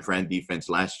that San Fran defense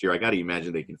last year, I got to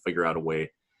imagine they can figure out a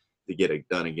way to get it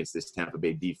done against this Tampa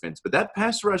Bay defense. But that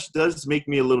pass rush does make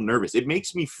me a little nervous. It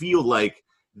makes me feel like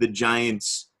the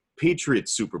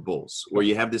Giants-Patriots Super Bowls, where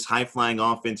you have this high-flying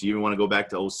offense. You even want to go back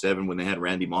to 2007 when they had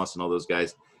Randy Moss and all those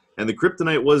guys. And the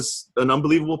kryptonite was an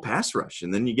unbelievable pass rush.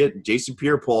 And then you get Jason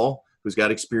Pierre-Paul, who's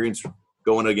got experience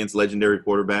going against legendary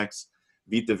quarterbacks.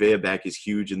 Vita Vea back is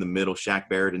huge in the middle, Shaq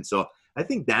Barrett. And so I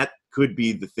think that could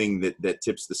be the thing that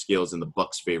tips the scales in the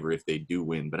Bucs' favor if they do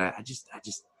win. But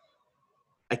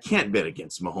I can't bet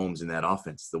against Mahomes in that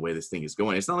offense the way this thing is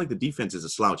going. It's not like the defense is a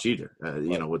slouch either,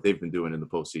 what they've been doing in the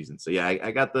postseason. So, yeah,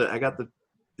 I got the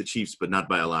Chiefs, but not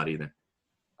by a lot either.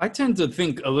 I tend to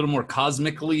think a little more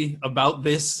cosmically about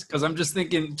this because I'm just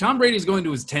thinking Tom Brady's going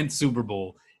to his 10th Super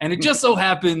Bowl. And it just so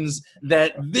happens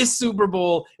that this Super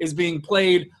Bowl is being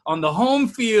played on the home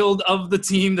field of the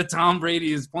team that Tom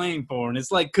Brady is playing for. And it's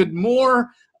like, could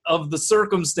more of the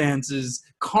circumstances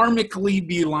karmically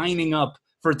be lining up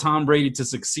for Tom Brady to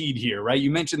succeed here, right?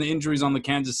 You mentioned the injuries on the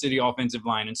Kansas City offensive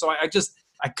line. And so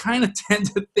I kind of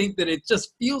tend to think that it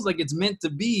just feels like it's meant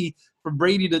to be for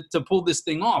Brady to pull this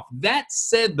thing off. That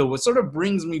said, though, what sort of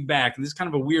brings me back, and this is kind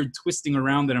of a weird twisting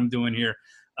around that I'm doing here,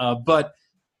 but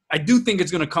I do think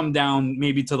it's going to come down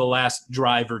maybe to the last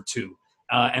drive or two.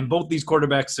 And both these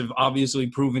quarterbacks have obviously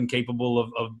proven capable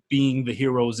of being the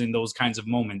heroes in those kinds of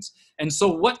moments. And so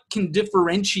what can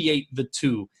differentiate the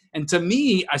two? And to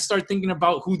me, I start thinking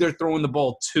about who they're throwing the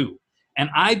ball to. And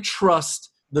I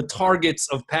trust the targets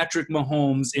of Patrick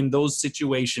Mahomes in those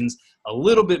situations a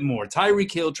little bit more.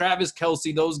 Tyreek Hill, Travis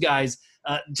Kelce, those guys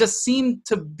just seem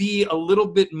to be a little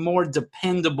bit more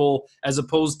dependable as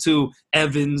opposed to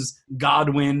Evans,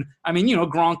 Godwin. I mean,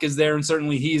 Gronk is there, and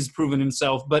certainly he's proven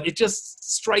himself. But it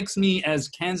just strikes me as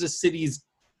Kansas City's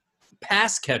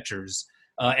pass catchers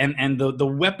and the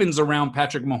weapons around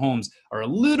Patrick Mahomes are a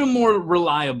little more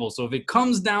reliable. So if it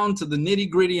comes down to the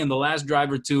nitty-gritty and the last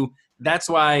drive or two, that's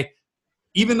why,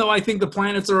 even though I think the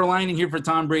planets are aligning here for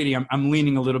Tom Brady, I'm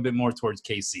leaning a little bit more towards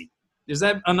KC. Is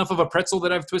that enough of a pretzel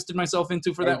that I've twisted myself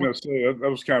into for that one? I was going to say, that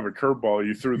was kind of a curveball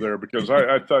you threw there because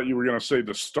I thought you were going to say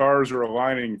the stars are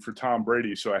aligning for Tom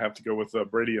Brady, so I have to go with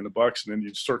Brady and the Bucs, and then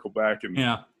you'd circle back and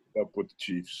up with the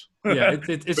Chiefs. Yeah,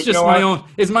 it's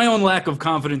just my own lack of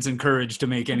confidence and courage to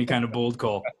make any kind of bold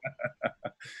call.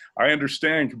 I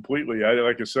understand completely.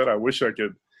 Like I said, I wish I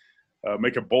could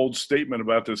make a bold statement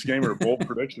about this game or a bold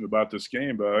prediction about this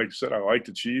game. But like I said, I like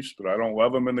the Chiefs, but I don't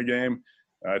love them in the game.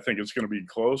 I think it's going to be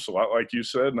close, a lot like you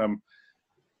said. And I'm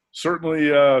certainly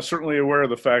aware of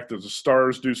the fact that the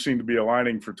stars do seem to be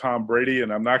aligning for Tom Brady.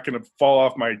 And I'm not going to fall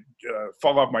off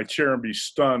my chair and be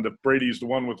stunned if Brady's the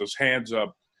one with his hands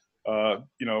up,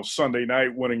 Sunday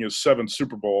night winning his 7th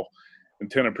Super Bowl in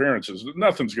 10 appearances.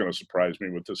 Nothing's going to surprise me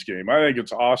with this game. I think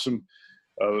it's awesome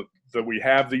that we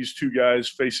have these two guys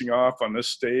facing off on this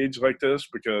stage like this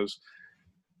because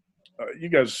you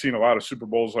guys have seen a lot of Super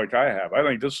Bowls like I have. I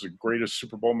think this is the greatest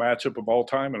Super Bowl matchup of all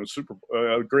time and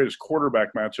greatest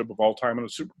quarterback matchup of all time in a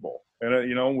Super Bowl. And,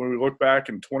 when we look back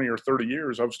in 20 or 30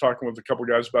 years, I was talking with a couple of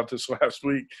guys about this last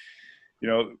week,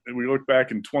 we look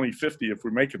back in 2050, if we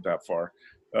make it that far,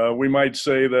 we might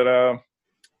say that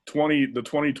the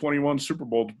 2021 Super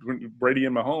Bowl, Brady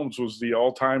and Mahomes was the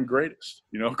all-time greatest,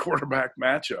 quarterback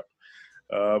matchup.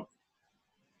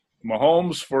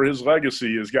 Mahomes, for his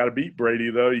legacy, has got to beat Brady,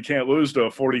 though. You can't lose to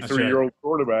a 43-year-old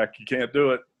quarterback. You can't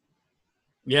do it.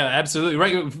 Yeah, absolutely.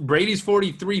 Right. Brady's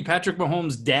 43. Patrick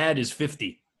Mahomes' dad is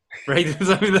 50. Right.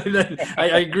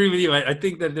 I agree with you. I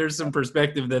think that there's some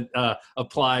perspective that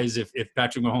applies if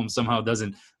Patrick Mahomes somehow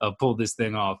doesn't pull this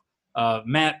thing off.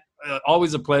 Matt,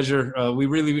 always a pleasure. We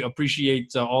really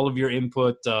appreciate all of your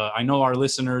input. I know our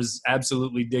listeners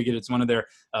absolutely dig it. It's one of their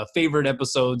favorite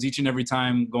episodes each and every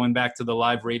time, going back to the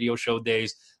live radio show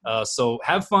days. So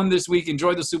have fun this week.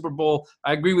 Enjoy the Super Bowl.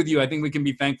 I agree with you. I think we can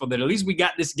be thankful that at least we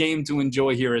got this game to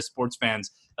enjoy here as sports fans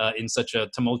in such a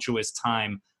tumultuous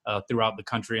time throughout the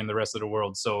country and the rest of the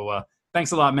world. So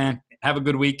thanks a lot, man. Have a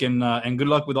good week and good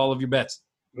luck with all of your bets.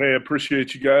 Hey, I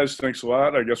appreciate you guys. Thanks a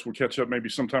lot. I guess we'll catch up maybe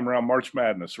sometime around March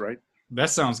Madness, right? That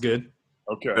sounds good.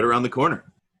 Okay. Right around the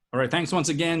corner. All right. Thanks once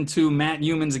again to Matt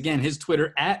Youmans. Again, his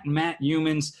Twitter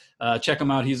 @MattYoumans. Check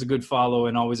him out. He's a good follow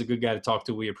and always a good guy to talk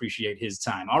to. We appreciate his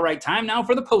time. All right. Time now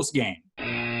for the post game.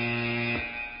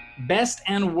 Best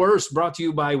and Worst, brought to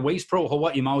you by Waste Pro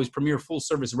Hawaii, Maui's premier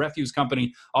full-service refuse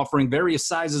company, offering various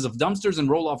sizes of dumpsters and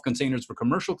roll-off containers for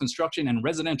commercial, construction, and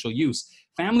residential use.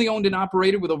 Family-owned and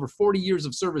operated with over 40 years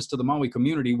of service to the Maui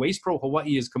community, Waste Pro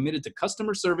Hawaii is committed to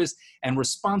customer service and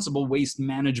responsible waste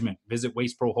management. Visit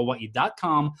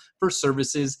wasteprohawaii.com for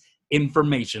services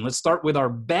information. Let's start with our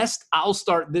best. I'll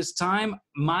start this time.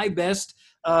 My best.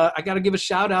 I got to give a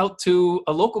shout out to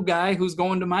a local guy who's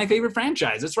going to my favorite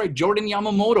franchise. That's right, Jordan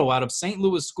Yamamoto out of St.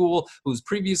 Louis School, who's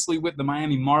previously with the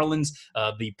Miami Marlins,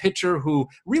 the pitcher who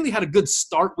really had a good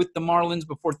start with the Marlins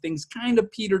before things kind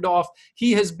of petered off.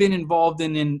 He has been involved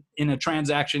in a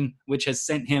transaction which has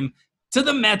sent him to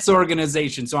the Mets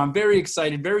organization. So I'm very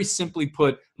excited. Very simply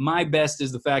put, my best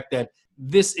is the fact that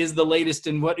this is the latest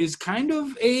in what is kind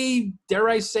of a, dare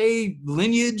I say,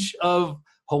 lineage of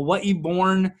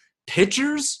Hawaii-born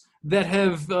pitchers that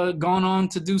have gone on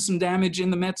to do some damage in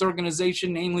the Mets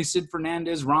organization, namely Sid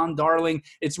Fernandez, Ron Darling.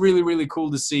 It's really, really cool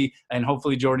to see, and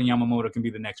hopefully Jordan Yamamoto can be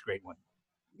the next great one.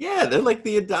 Yeah, they're like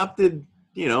the adopted,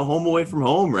 home away from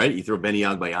home, right? You throw Benny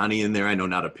Agbayani in there. I know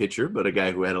not a pitcher, but a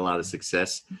guy who had a lot of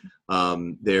success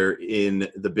there in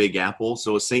the Big Apple.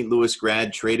 So a St. Louis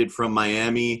grad traded from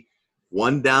Miami.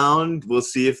 One down. We'll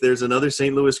see if there's another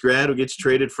St. Louis grad who gets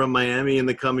traded from Miami in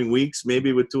the coming weeks,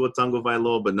 maybe with Tua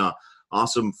Tagovailoa. But no,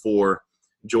 awesome for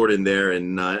Jordan there.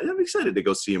 And I'm excited to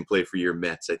go see him play for your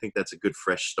Mets. I think that's a good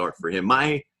fresh start for him.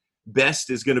 My best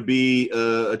is going to be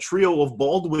a trio of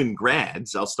Baldwin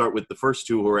grads. I'll start with the first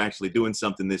two who are actually doing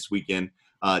something this weekend.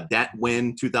 Dat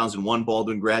Nguyen, 2001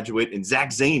 Baldwin graduate, and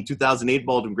Zach Zane, 2008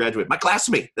 Baldwin graduate. My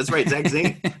classmate. That's right. Zach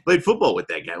Zane played football with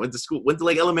that guy. Went to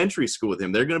like elementary school with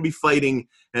him. They're going to be fighting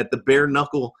at the Bare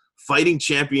Knuckle Fighting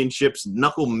Championships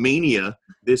Knuckle Mania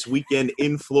this weekend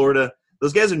in Florida.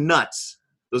 Those guys are nuts.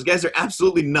 Those guys are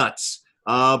absolutely nuts.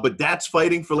 But Dat's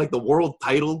fighting for like the world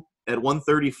title at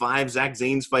 135. Zach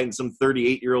Zane's fighting some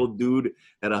 38-year-old dude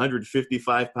at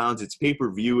 155 pounds. It's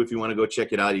pay-per-view. If you want to go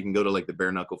check it out, you can go to like the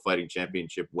Bare Knuckle Fighting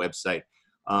Championship website.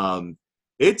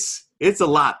 It's a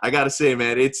lot. I got to say,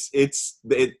 man, it's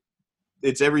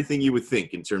everything you would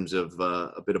think in terms of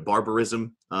a bit of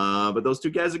barbarism. But those two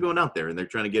guys are going out there and they're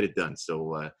trying to get it done.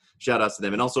 So shout outs to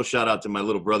them. And also shout out to my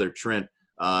little brother, Trent.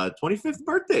 25th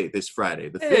birthday this Friday,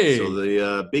 the 5th. Hey. So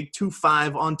the big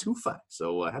 2-5 on 2-5.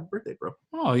 So happy birthday, bro.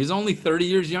 Oh, he's only 30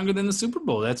 years younger than the Super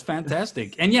Bowl. That's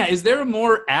fantastic. And yeah, is there a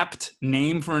more apt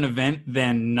name for an event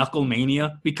than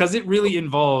Knucklemania? Because it really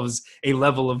involves a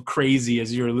level of crazy,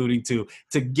 as you're alluding to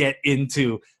get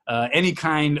into any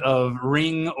kind of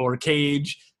ring or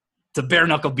cage to bare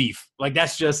knuckle beef. Like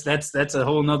that's a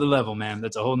whole nother level, man.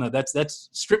 That's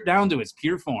stripped down to its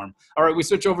pure form. All right, we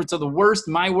switch over to the worst,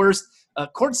 my worst.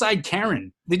 Courtside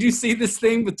Karen. Did you see this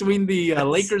thing between the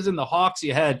Lakers and the Hawks?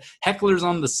 You had hecklers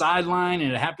on the sideline,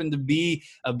 and it happened to be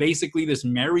basically this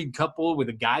married couple with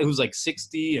a guy who's like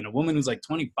 60 and a woman who's like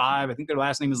 25. I think their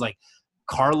last name is like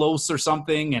Carlos or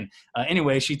something. And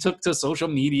anyway, she took to social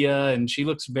media, and she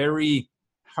looks very,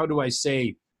 how do I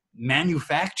say,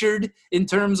 manufactured in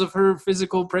terms of her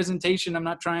physical presentation. I'm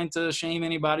not trying to shame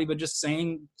anybody, but just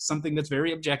saying something that's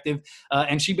very objective.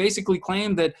 And she basically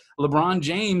claimed that LeBron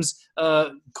James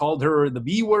called her the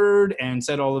B word and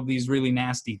said all of these really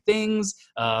nasty things.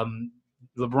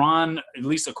 LeBron, at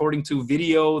least according to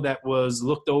video that was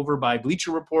looked over by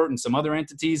Bleacher Report and some other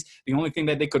entities, the only thing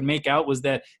that they could make out was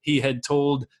that he had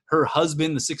told her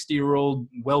husband, the 60-year-old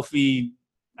wealthy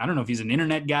I don't know if he's an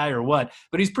internet guy or what,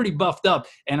 but he's pretty buffed up.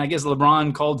 And I guess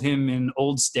LeBron called him an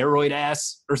old steroid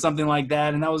ass or something like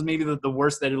that. And that was maybe the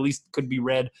worst that at least could be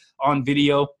read on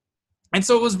video. And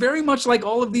so it was very much like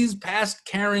all of these past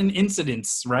Karen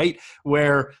incidents, right?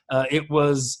 Where it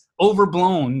was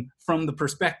overblown from the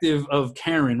perspective of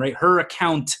Karen, right? Her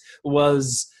account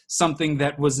was something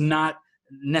that was not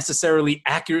necessarily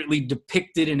accurately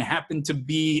depicted and happened to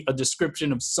be a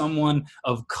description of someone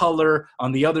of color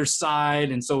on the other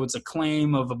side. And so it's a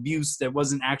claim of abuse that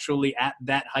wasn't actually at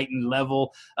that heightened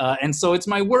level. And so it's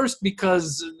my worst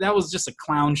because that was just a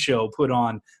clown show put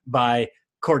on by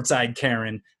Courtside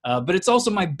Karen. But it's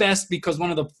also my best because one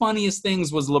of the funniest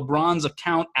things was LeBron's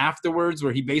account afterwards,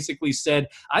 where he basically said,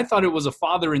 I thought it was a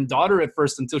father and daughter at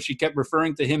first until she kept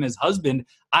referring to him as husband.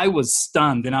 I was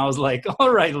stunned. And I was like,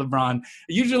 all right, LeBron.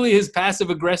 Usually his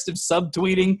passive-aggressive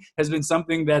subtweeting has been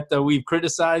something that we've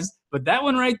criticized. But that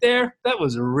one right there, that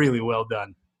was really well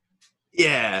done.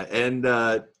 Yeah, and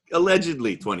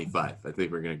allegedly 25, I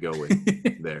think we're going to go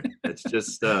with there. It's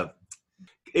just...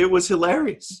 It was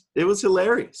hilarious. It was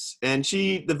hilarious. And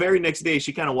the very next day,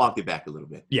 she kind of walked it back a little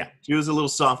bit. Yeah. She was a little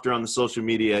softer on the social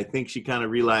media. I think she kind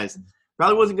of realized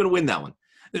probably wasn't going to win that one.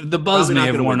 The buzz may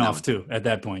have worn off, too, at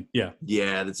that point. Yeah.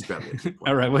 Yeah, that's probably a good point.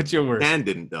 All right, what's your worst? Dan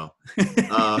didn't, though.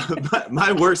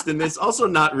 My worst in this, also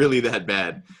not really that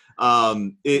bad.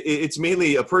 It's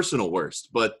mainly a personal worst.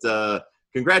 But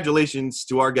congratulations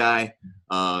to our guy,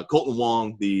 Colton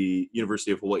Wong, the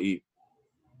University of Hawaii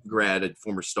grad, a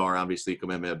former star, obviously,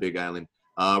 Kamehameha Big Island.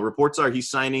 Reports are he's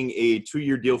signing a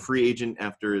 2-year deal, free agent,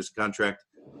 after his contract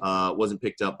wasn't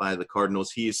picked up by the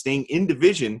Cardinals. He is staying in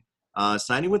division,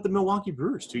 signing with the Milwaukee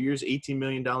Brewers. 2 years, $18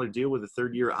 million deal with a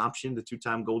third-year option, the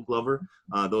two-time Gold Glover.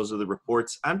 Those are the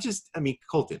reports.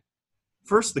 Colton,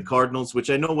 first the Cardinals, which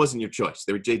I know wasn't your choice.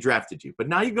 They drafted you. But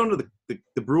now you're going to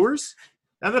the Brewers?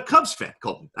 I'm a Cubs fan,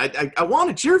 Colton. I want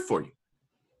to cheer for you.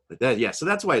 But so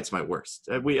that's why it's my worst.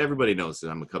 Everybody knows that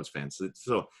I'm a Cubs fan.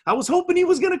 So I was hoping he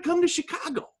was going to come to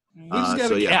Chicago.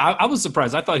 I was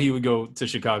surprised. I thought he would go to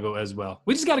Chicago as well.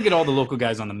 We just got to get all the local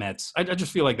guys on the Mets. I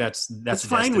just feel like that's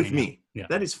fine with me. Yeah.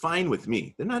 That is fine with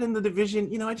me. They're not in the division.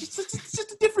 It's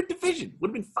just a different division. Would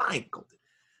have been fine, Colton.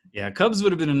 Yeah, Cubs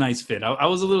would have been a nice fit. I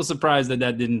was a little surprised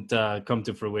that didn't come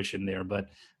to fruition there. But,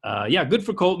 good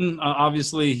for Colton.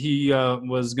 Obviously, he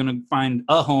was going to find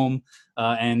a home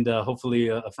and hopefully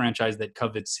a franchise that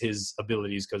covets his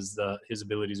abilities because his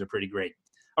abilities are pretty great.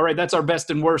 All right, that's our best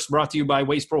and worst, brought to you by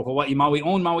Waste Pro Hawaii, Maui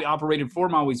owned, Maui operated for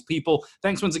Maui's people.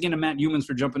 Thanks once again to Matt Humans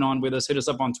for jumping on with us. Hit us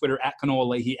up on Twitter at Kanoa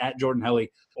Leahy, at Jordan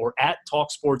Helly, or at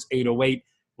TalkSports808.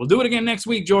 We'll do it again next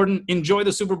week, Jordan. Enjoy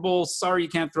the Super Bowl. Sorry you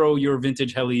can't throw your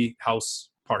vintage Helly house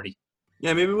party.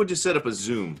 Yeah, maybe we'll just set up a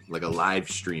Zoom, like a live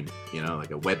stream,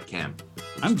 like a webcam.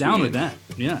 I'm down with that.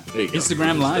 Yeah.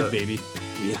 Instagram Live, baby.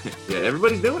 Yeah,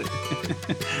 everybody's doing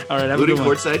it. All right, have a good one.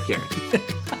 Courtside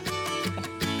Karen.